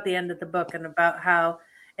talk about the end of the book and about how,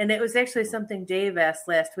 and it was actually something Dave asked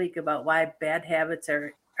last week about why bad habits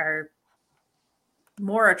are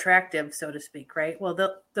more attractive, so to speak, right? Well,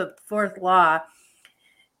 the fourth law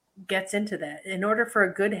gets into that. In order for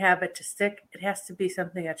a good habit to stick, it has to be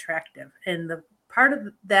something attractive. And the part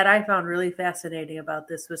of that I found really fascinating about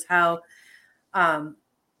this was how,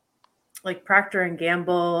 like Procter and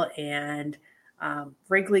Gamble and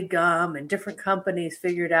Wrigley Gum and different companies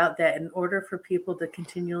figured out that in order for people to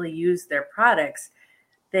continually use their products,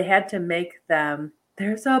 they had to make them.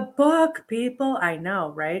 There's a book, people. I know,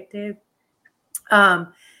 right, Dave?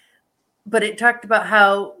 But it talked about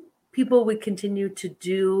how people would continue to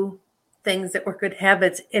do things that were good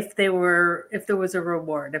habits if there was a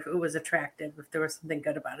reward, if it was attractive, if there was something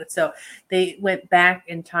good about it. So they went back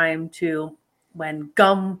in time to when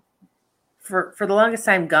gum. For the longest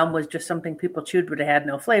time, gum was just something people chewed, but it had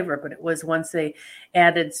no flavor. But it was once they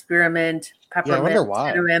added spearmint, peppermint, wonder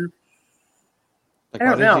why. cinnamon. Like, I why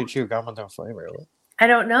don't did know. you chew gum with no flavor? I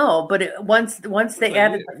don't know, but once they When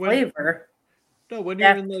added you- the when- flavor, No, when you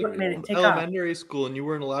were in That's what made it take off. elementary school and you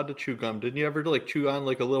weren't allowed to chew gum, didn't you ever like chew on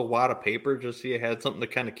like a little wad of paper just so you had something to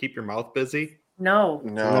kind of keep your mouth busy? no,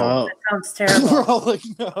 No. that sounds We're terrible. all like,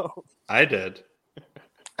 no. I did.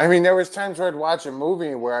 I mean, there was times where I'd watch a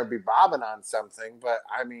movie where I'd be bobbing on something, but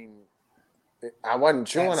I mean, I wasn't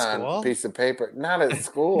chewing on school? a piece of paper. Not at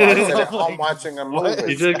school. I said at home Like, watching a what?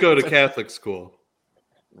 movie. You did go to Catholic school.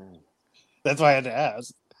 That's why I had to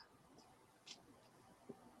ask.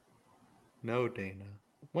 No, Dana.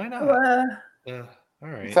 Why not? Uh, All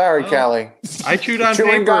right. Sorry, Well, Kelly. I chewed on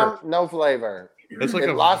Chewing paper. gum, no flavor. It's like It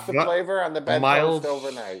a lost the va- flavor on the bedpost mild-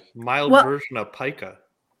 overnight. mild Well- version of pica.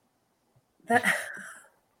 that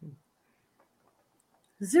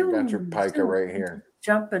You zoom. got your pica zoom, right here.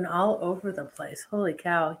 jumping all over the place. Holy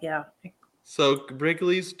cow! Yeah, So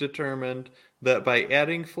Wrigley's determined that by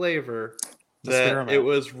adding flavor, that Experiment. it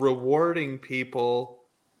was rewarding people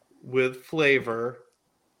with flavor.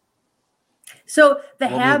 so the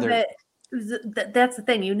Well, habit. That's the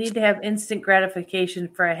thing. You need to have instant gratification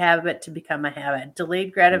for a habit to become a habit.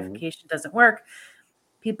 Delayed gratification doesn't work.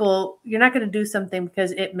 You're not going to do something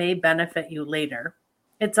because it may benefit you later.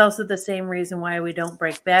 It's also the same reason why we don't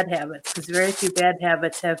break bad habits, because very few bad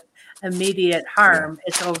habits have immediate harm.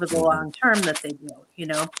 It's over the long term that they do,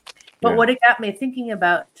 But Yeah. what it got me thinking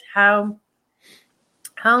about how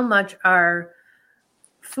much our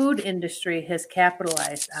food industry has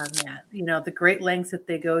capitalized on that. The great lengths that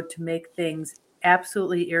they go to make things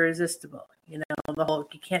absolutely irresistible. The whole,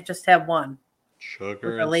 you can't just have one.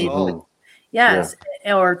 Sugar With a and label. salt. Yes,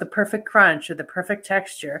 or the perfect crunch or the perfect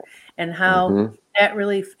texture, and how that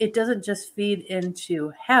really, it doesn't just feed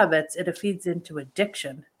into habits, it feeds into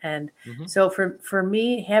addiction. And so for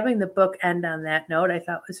me, having the book end on that note, I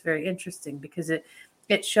thought was very interesting because it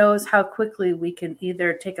shows how quickly we can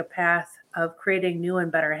either take a path of creating new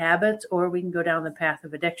and better habits, or we can go down the path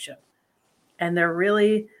of addiction. And they're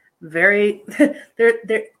really very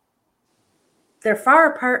they're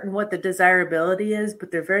far apart in what the desirability is, but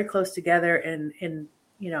they're very close together in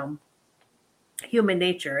human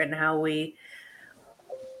nature and how we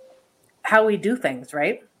do things,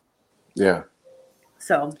 right? Yeah.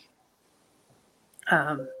 So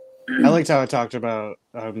I liked how it talked about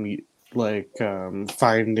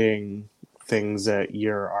finding things that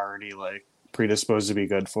you're already like predisposed to be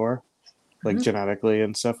good for, like genetically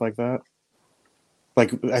and stuff like that.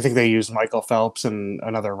 Like, I think they used Michael Phelps and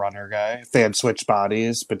another runner guy. If they had switched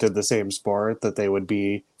bodies but did the same sport, that they wouldn't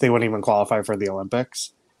even qualify for the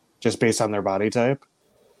Olympics just based on their body type.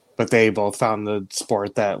 But they both found the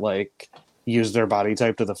sport that like used their body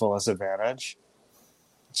type to the fullest advantage.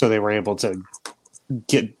 So they were able to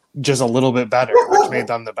get just a little bit better, which made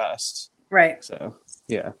them the best. right. So,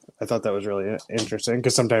 yeah, I thought that was really interesting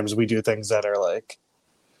because sometimes we do things that are like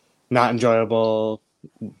not enjoyable,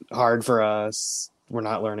 hard for us. We're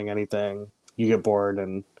not learning anything. You get bored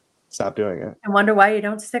and stop doing it. And wonder why you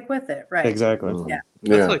don't stick with it, right? Exactly. Yeah.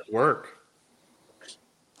 That's like work.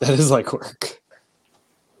 That is like work.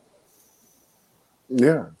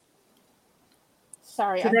 Yeah.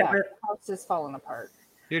 Sorry, So I'm that back. re- The house is falling apart.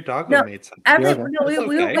 Your dog No, made something.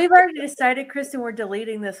 we've already decided, Kristen, we're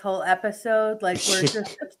deleting this whole episode. Like we're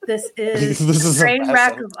just this is This is a a train mess.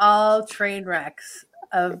 wreck of all train wrecks.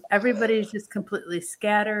 Of everybody's just completely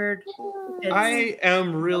scattered. I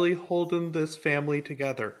am really holding this family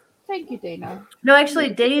together. Thank you, Dana. No, actually,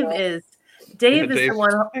 Dave is Dave. the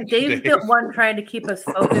one. Dave's the Dave. one trying to keep us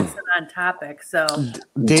focused and on topic. So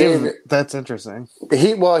Dave, that's interesting.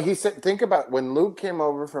 He said, think about when Luke came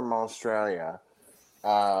over from Australia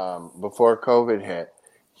before COVID hit.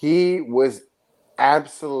 He was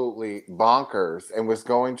absolutely bonkers and was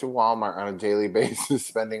going to Walmart on a daily basis,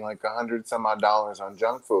 spending like $100 some odd on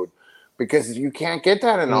junk food because you can't get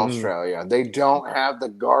that in Australia. They don't have the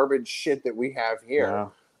garbage shit that we have here.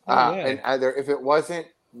 Yeah. And either if it wasn't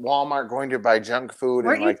Walmart going to buy junk food,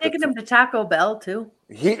 weren't and you like taking him to Taco Bell too?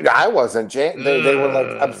 I wasn't. They were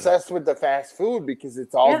like obsessed with the fast food because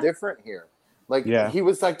it's all different here. Like he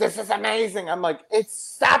was like, "This is amazing." I'm like,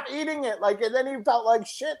 stop eating it." Like, and then he felt like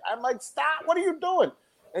shit. I'm like, "Stop! What are you doing?"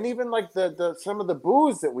 And even like the some of the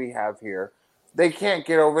booze that we have here, they can't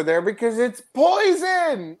get over there because it's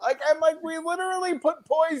poison. Like, I'm like, we literally put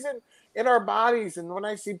poison in our bodies. And when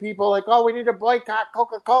I see people like, "Oh, we need to boycott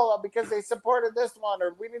Coca-Cola because they supported this one,"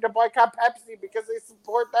 or "We need to boycott Pepsi because they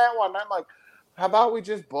support that one," I'm like, how about we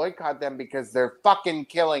just boycott them because they're fucking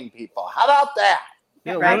killing people? How about that?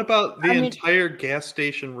 Yeah, Right. what about the entire gas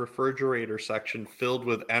station refrigerator section filled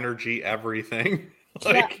with energy everything?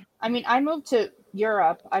 Like, I mean, I moved to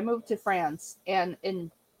Europe. I moved to France, and in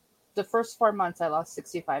the first 4 months, I lost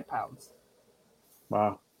 65 pounds.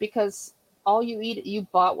 Wow. Because all you eat, you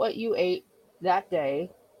bought what you ate that day.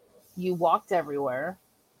 You walked everywhere.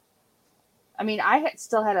 I mean,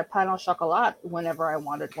 still had a pain au chocolat whenever I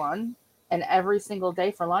wanted one. And every single day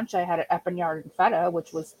for lunch, I had an epinard and feta,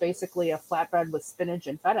 which was basically a flatbread with spinach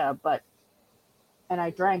and feta. And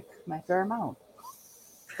I drank my fair amount.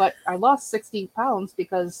 But I lost 60 pounds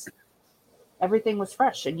because everything was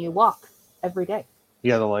fresh, and you walk every day.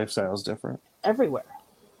 Yeah, the lifestyle is different. Everywhere.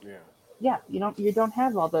 Yeah. Yeah, you don't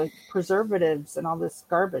have all the preservatives and all this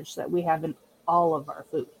garbage that we have in all of our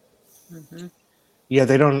food. Mm-hmm. Yeah,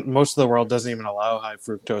 they don't. Most of the world doesn't even allow high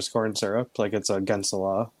fructose corn syrup. Like, it's against the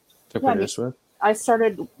law to produce with. I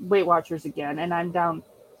started Weight Watchers again, and I'm down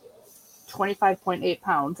 25.8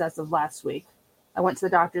 pounds as of last week. I went to the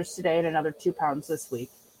doctor's today and another 2 pounds this week.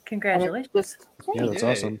 Congratulations. Yeah, that's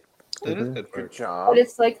awesome. That is good Good work. job. But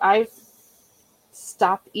it's like I've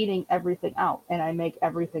stopped eating everything out, and I make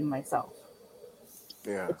everything myself.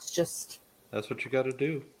 Yeah. It's just... That's what you got to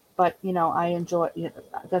do. But, I enjoy...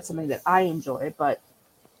 that's something that I enjoy, but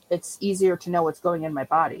it's easier to know what's going in my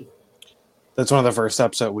body. That's one of the first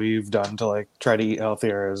steps that we've done to, like, try to eat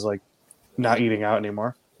healthier is, like, not eating out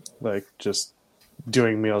anymore. Like, just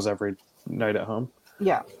doing meals every night at home.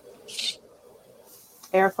 Yeah.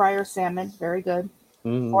 Air fryer salmon, very good.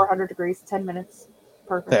 400 degrees, 10 minutes.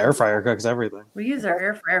 Perfect. The air fryer cooks everything. We use our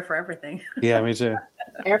air fryer for everything. Yeah, me too.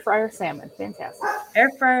 Air fryer salmon, fantastic. Air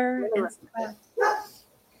fryer.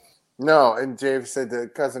 No, and Dave said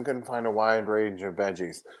that cousin couldn't find a wide range of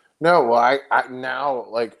veggies. No, well, I now,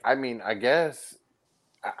 like, I mean, I guess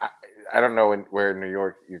I don't know where in New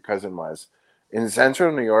York your cousin was. In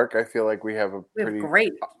Central New York, I feel like we have a We have pretty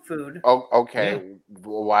great food.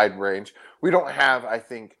 wide range. We don't have, I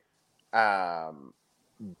think,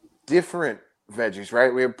 different veggies,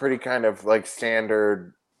 right? We have pretty kind of like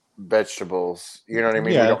standard vegetables. You know what I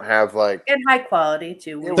mean? Yeah. We don't have like And high quality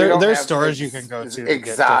too. we There's don't have stores you can go to get different.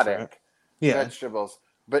 exotic Yeah. vegetables.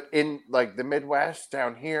 But in like the Midwest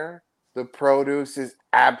down here, the produce is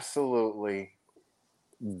absolutely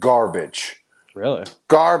garbage. Really?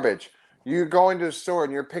 Garbage. You're going to the store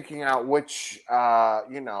and you're picking out which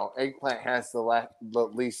eggplant has the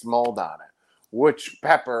least mold on it, which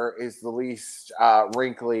pepper is the least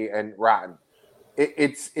wrinkly and rotten.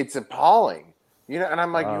 It's appalling. And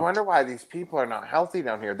I'm like, Wow. You wonder why these people are not healthy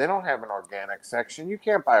down here. They don't have an organic section. You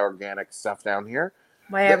can't buy organic stuff down here.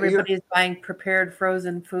 Why everybody's buying prepared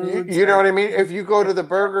frozen foods. You know what I mean? If you go to the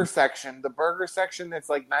burger section that's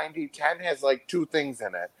like 90-10 has like two things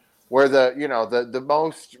in it. Where the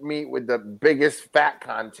most meat with the biggest fat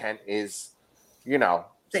content is, the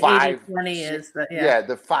 5-20 is the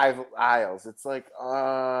the 5 aisles. It's like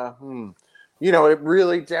it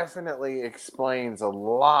really definitely explains a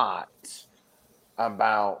lot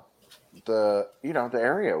about the the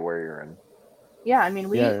area where you're in. Yeah, I mean,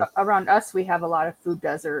 around us we have a lot of food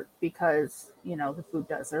desert because the food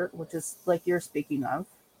desert, which is like you're speaking of.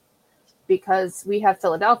 Because we have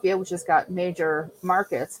Philadelphia, which has got major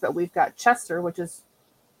markets, but we've got Chester, which is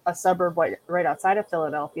a suburb right outside of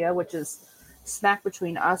Philadelphia, which is smack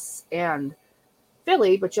between us and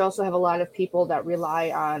Philly. But you also have a lot of people that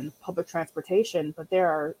rely on public transportation, but there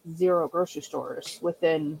are 0 grocery stores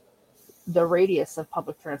within the radius of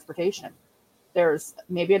public transportation. There's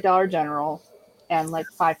maybe a Dollar General and like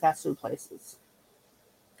 5 fast food places.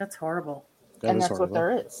 That's horrible. That's what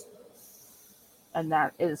there is. And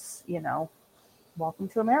that is, welcome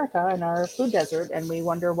to America and our food desert. And we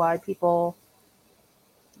wonder why we're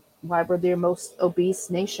the most obese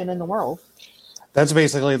nation in the world. That's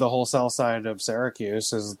basically the whole south side of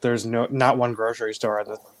Syracuse. Is there's not one grocery store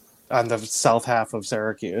on the south half of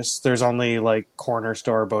Syracuse. There's only like corner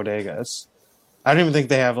store bodegas. I don't even think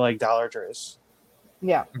they have like Dollar Trees.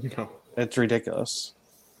 Yeah. No. It's ridiculous.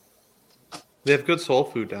 They have good soul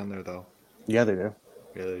food down there, though. Yeah, they do.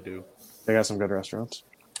 Yeah, they do. They got some good restaurants.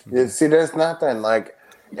 Yeah, see, there's nothing like,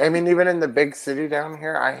 I mean, even in the big city down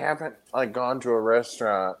here, I haven't like gone to a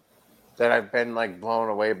restaurant that I've been like blown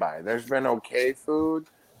away by. There's been okay food,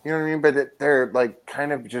 you know what I mean? But they're like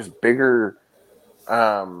kind of just bigger,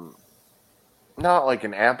 not like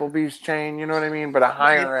an Applebee's chain, you know what I mean? But a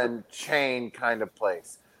higher end chain kind of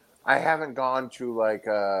place. I haven't gone to like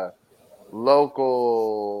a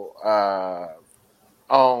local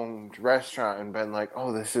owned restaurant and been like,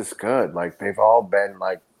 oh, this is good. Like they've all been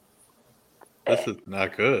like, this is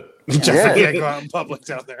not good. Jeff can't go out in public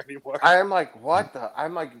down there anymore. I'm like, what the?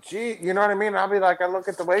 I'm like, gee, you know what I mean? I'll be like, I look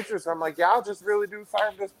at the waitress, I'm like, y'all just really do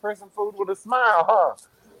serve this person food with a smile, huh?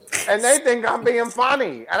 And they think I'm being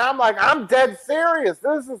funny. And I'm like, I'm dead serious.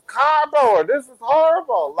 This is cardboard. This is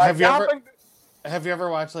horrible. Like, Have you ever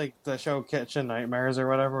watched like the show Kitchen Nightmares or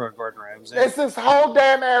whatever with Gordon Ramsay? It's this whole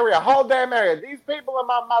damn area. These people and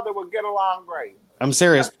my mother would get along great. I'm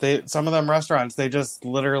serious. Some of them restaurants, they just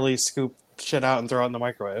literally scoop shit out and throw it in the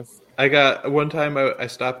microwave. One time I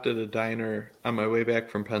stopped at a diner on my way back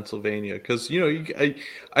from Pennsylvania because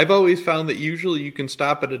I've always found that usually you can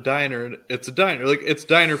stop at a diner and it's a diner, like it's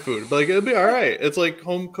diner food, but like it'll be all right. It's like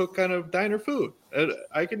home cooked kind of diner food.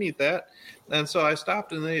 I can eat that. And so I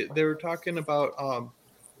stopped and they were talking about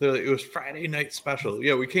it was Friday night special.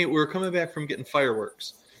 Yeah, we were coming back from getting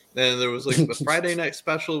fireworks, and there was like the Friday night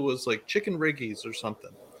special was like chicken riggies or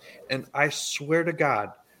something. And I swear to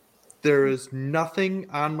God, there is nothing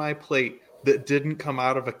on my plate that didn't come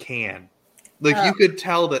out of a can. Like you could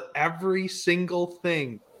tell that every single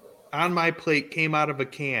thing on my plate came out of a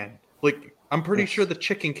can. Like I'm pretty sure the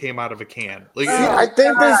chicken came out of a can. Like I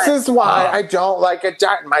think this is why I don't like it.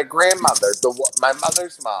 My grandmother, my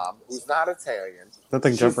mother's mom, who's not Italian. That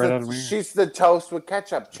thing jumped right out of me. She's the toast with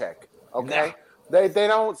ketchup chick. Okay. They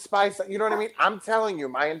don't spice. You know what I mean? I'm telling you,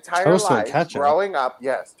 my entire toast life growing up,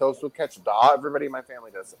 yes, toast with ketchup. Everybody in my family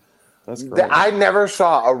does it. That's great. I never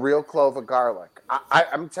saw a real clove of garlic.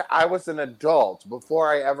 I was an adult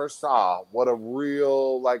before I ever saw what a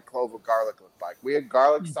real like clove of garlic looked like. We had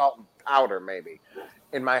garlic, salt, and powder maybe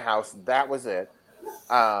in my house. That was it.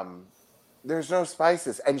 There's no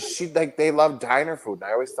spices, and they love diner food. And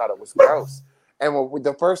I always thought it was gross. And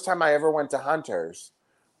the first time I ever went to Hunter's,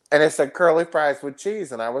 and it said curly fries with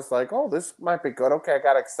cheese, and I was like, oh, this might be good. Okay, I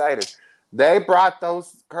got excited. They brought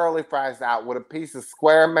those curly fries out with a piece of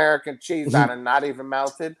square American cheese on it, not even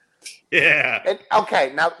melted. Yeah. And,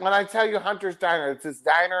 okay, now when I tell you Hunter's Diner, it's this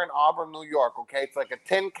diner in Auburn, New York. Okay, it's like a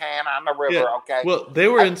tin can on the river. Yeah. Okay. Well, they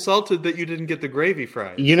were insulted that you didn't get the gravy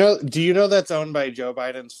fries. Do you know that's owned by Joe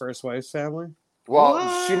Biden's first wife's family? Well,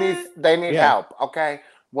 What? they need Yeah. help. Okay,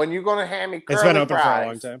 when you're gonna hand me It's curly been open fries for a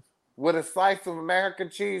long time. with a slice of American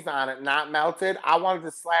cheese on it, not melted, I wanted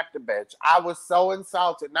to slap the bitch. I was so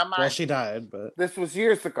insulted. Now, Well, she died, but this was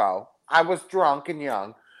years ago. I was drunk and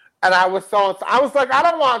young. And I was like, I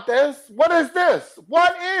don't want this. What is this?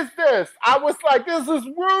 What is this? I was like, this is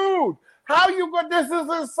rude. This is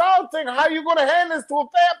insulting. How you going to hand this to a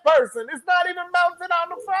fat person? It's not even melted on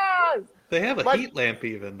the fries. They have a But- heat lamp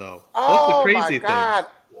even though. Oh, That's the crazy my God.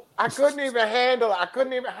 I couldn't even handle it.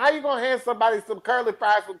 How you going to hand somebody some curly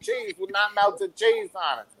fries with cheese with not melted cheese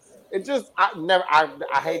on it?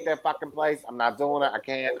 I hate that fucking place. I'm not doing it. I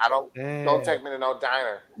can't. Don't take me to no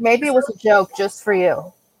diner. Maybe it was a joke just for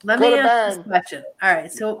you. Let me Could've ask this been. question. All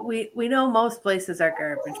right, so we know most places are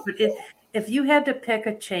garbage, but if you had to pick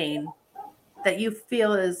a chain that you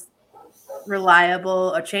feel is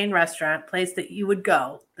reliable, a chain restaurant place that you would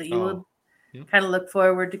go, that you would yeah. kind of look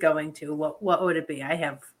forward to going to, what would it be? I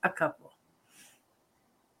have a couple.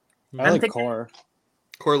 I I'm like thinking- Core.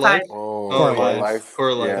 Core Life. Oh, Core Core Life. Life.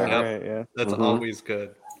 Core Life. Yeah. Yeah. Right, yeah. That's Mhm. always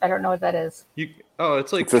good. I don't know what that is.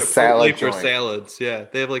 It's like It's a salad for joint. salads. Yeah,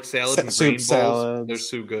 they have like salad and Soup grain bowls. salads. They're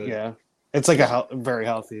so good. Yeah. It's like a very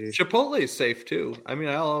healthy. Chipotle is safe too. I mean,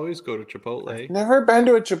 I'll always go to Chipotle. Never been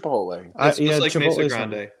to a Chipotle. It's just like Mesa Chipotle's fun.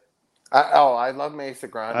 Grande. I love Mesa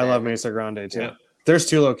Grande. I love Mesa Grande too. Yeah. There's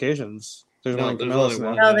 2 locations. There's No, one in there's Camillus only now.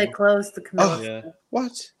 one. No, they closed the Camillus. Yeah.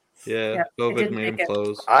 What? Yeah, Yeah, I COVID didn't made them make it.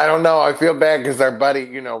 close. I don't know. I feel bad because our buddy,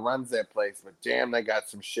 runs that place. But damn, they got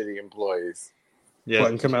some shitty employees. Yeah,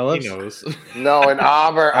 What, in Camillus? he knows. No, in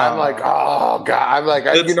Auburn, I'm like, oh god. I'm like,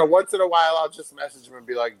 It's- once in a while, I'll just message him and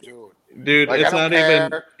be like, dude. Dude, Like, it's I don't not even.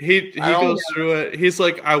 care. He I don't- goes through it. He's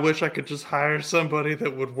like, I wish I could just hire somebody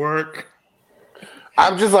that would work.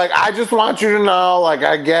 I'm just like, I just want you to know, like,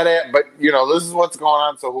 I get it, but this is what's going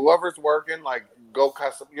on. So whoever's working, like, go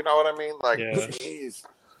custom. You know what I mean? Like, Yeah. jeez.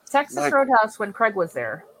 Texas Like- Roadhouse when Craig was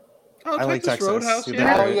there. Oh, I like Texas Texas. Roadhouse. You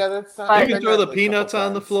Yeah. Oh Right. yeah, that's. You You I've can been throw the there a peanuts couple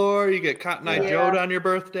on the times. floor. You get Cotton Eye Yeah. Joe on your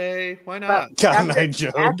birthday. Why not? God, After- I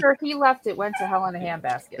joked. After he left, it went to Hell in a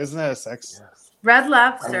Handbasket. Isn't that a sex? Red I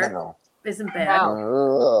Lobster know. isn't bad.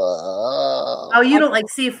 Wow. Oh, you don't like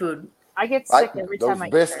seafood? I get sick every those time I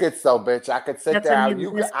eat there. biscuits, though, bitch. I could sit That's there. a You new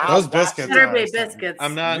could, biscuit. I'll Those watch biscuits you. are- Saturday biscuits.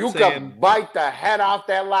 I'm not You saying. can bite the head off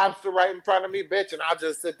that lobster right in front of me, bitch, and I'll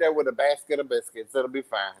just sit there with a basket of biscuits. It'll be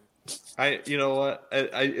fine. You know what?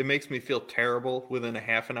 It makes me feel terrible within a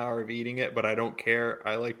half an hour of eating it, but I don't care.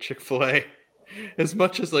 I like Chick-fil-A as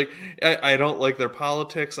much as I don't like their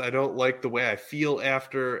politics. I don't like the way I feel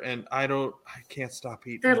after, and I can't stop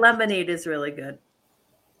eating. Their it. lemonade is really good.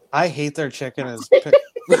 I hate their chicken as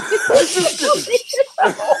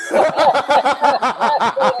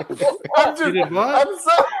You did what? I'm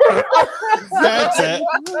sorry. That's it.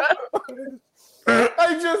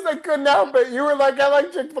 I couldn't help it. You were like, I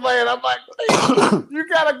like Chick-fil-A, and I'm like, you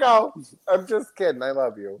gotta go. I'm just kidding. I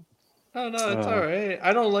love you. Oh no, it's all right.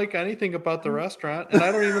 I don't like anything about the restaurant, and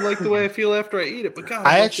I don't even like the way I feel after I eat it. But God,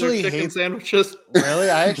 I love actually their chicken hate- sandwiches. Really?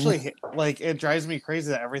 I actually like it drives me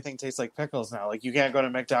crazy that everything tastes like pickles now. Like you can't go to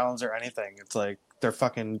McDonald's or anything. It's like their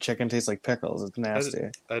fucking chicken tastes like pickles. It's nasty.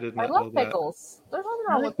 I did I not love know that. pickles. There's nothing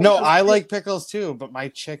wrong with No, pickles. I like pickles too, but my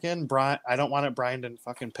chicken, I don't want it brined in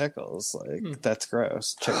fucking pickles. Like that's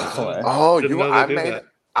gross. Chicken fillet. Oh, Didn't know they I did made that.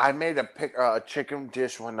 I made a chicken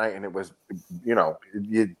dish one night, and it was, you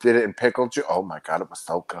did it in pickled. Oh my god, it was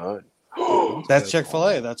so good. That's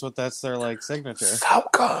Chick-fil-A. That's their like signature. So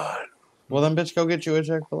good. Well then, bitch, go get you a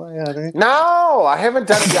Chick-fil-A, honey. No, I haven't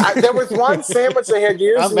done it. There was one sandwich they had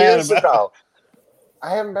years I'm and mad years about ago.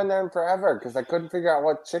 I haven't been there in forever because I couldn't figure out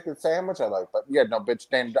what chicken sandwich I like. But yeah, no, bitch,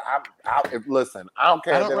 then listen, I don't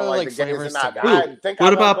care I if don't they don't really like like the gays or flavors not. to- I think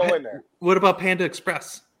What I about won't go in there. What about Panda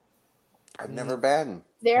Express? I've never been.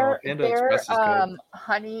 Their Oh, Panda Express is good.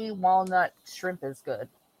 honey walnut shrimp is good.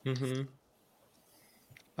 Mm-hmm.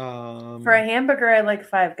 For a hamburger, I like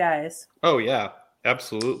Five Guys. Oh yeah,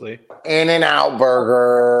 absolutely. In-N-Out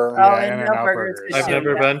Burger. Oh, Yeah, In-N-Out In-N-Out burgers. burgers. we I've should.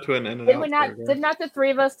 never been to an In-N-Out Did we not? burger. Did not the three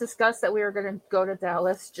of us discuss that we were going to go to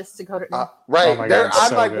Dallas just to go to? Right. Oh my There, God, I'm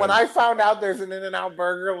so like, good. when I found out there's an In-N-Out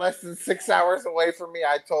Burger less than 6 hours away from me,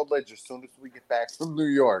 I told Lidge, as soon as we get back from New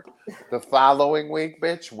York, the following week,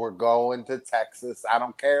 bitch, we're going to Texas. I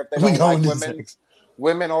don't care if they We don't going like to Texas.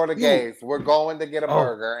 women or the gays. We're going to get a Oh,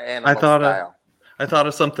 burger, animal I thought style. I thought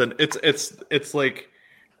of something. It's like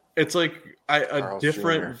It's like a Carl's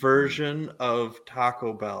different Jr. version of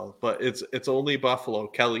Taco Bell, but it's only buffalo.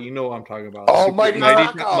 Kelly, you know what I'm talking about. Oh, Mighty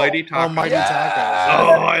Taco. Mighty Taco. Oh, Mighty Yeah.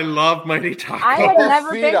 Tacos. Oh, I love Mighty Taco. I have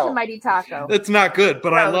never been to Buffito. Mighty Taco. It's not good,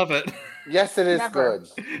 but I love it. Yes, it is Never.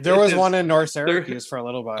 good. There was It one is- in North Syracuse for a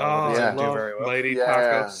little while. Oh, It Yeah. I didn't do love very well. Mighty Yeah.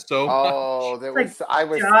 Taco so much. Oh, there Like was. I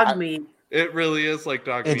was. Dog meat. It really is like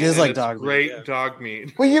dog meat. It is and like it's dog meat, great yeah. dog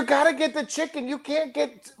meat. Well, you gotta get the chicken. You can't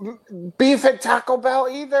get beef at Taco Bell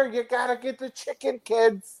either. You gotta get the chicken,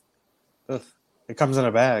 kids. Ugh. It comes in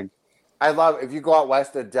a bag. I love if you go out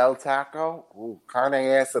west of Del Taco. Ooh, carne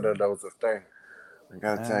asada is a thing. I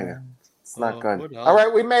gotta tell you, it's not Oh, good. what else? All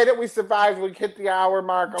right, we made it. We survived. We hit the hour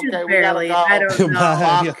mark. Just Okay, barely. we gotta I go. don't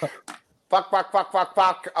know.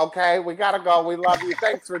 Fuck. Okay, we gotta go. We love you.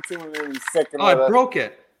 Thanks for tuning in. Sticking Oh, with I us. broke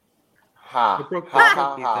it. Ha. I broke the Ha, ha,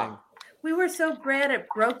 turkey ha. thing. We were so bad it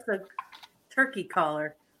broke the turkey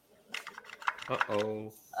collar.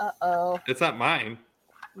 Uh-oh. Uh-oh. It's not mine.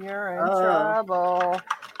 You're in Oh. trouble.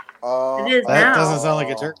 Oh, It is That now. doesn't sound like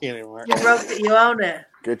a turkey anymore. You broke it. You own it.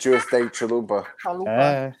 Get you a steak chalupa.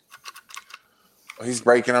 Chalupa. He's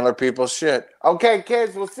breaking other people's shit. Okay,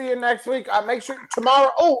 kids, we'll see you next week. Make sure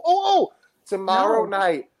tomorrow. Tomorrow No.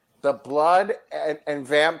 night, the Blood and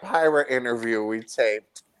Vampire interview we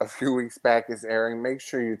taped a few weeks back is airing. Make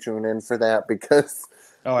sure you tune in for that because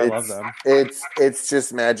Oh, I love them. it's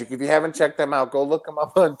just magic. If you haven't checked them out, go look them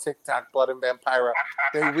up on TikTok. Blood and Vampira.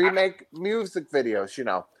 They remake music videos,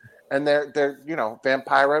 and they're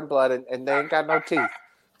Vampira and Blood, and they ain't got no teeth.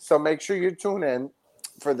 So make sure you tune in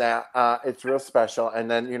for that. It's real special.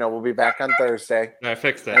 And then, we'll be back on Thursday. I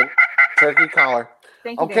fixed it. And turkey collar.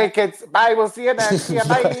 Thank you, Okay, Dan. kids. Bye. We'll see you then. See you.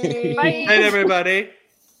 Bye. Bye. Night, everybody.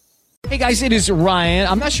 Hey guys, it is Ryan.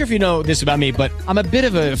 I'm not sure if you know this about me, but I'm a bit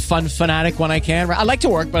of a fun fanatic when I can. I like to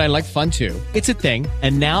work, but I like fun too. It's a thing.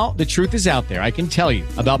 And now the truth is out there. I can tell you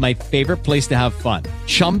about my favorite place to have fun.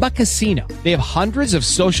 Chumba Casino. They have hundreds of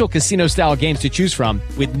social casino style games to choose from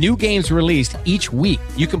with new games released each week.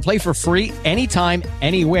 You can play for free anytime,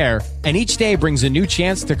 anywhere. And each day brings a new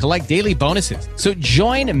chance to collect daily bonuses. So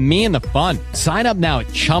join me in the fun. Sign up now at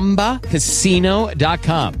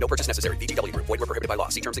ChumbaCasino.com. No purchase necessary. VGW Group. Void where prohibited by law.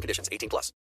 See terms and conditions. 18+.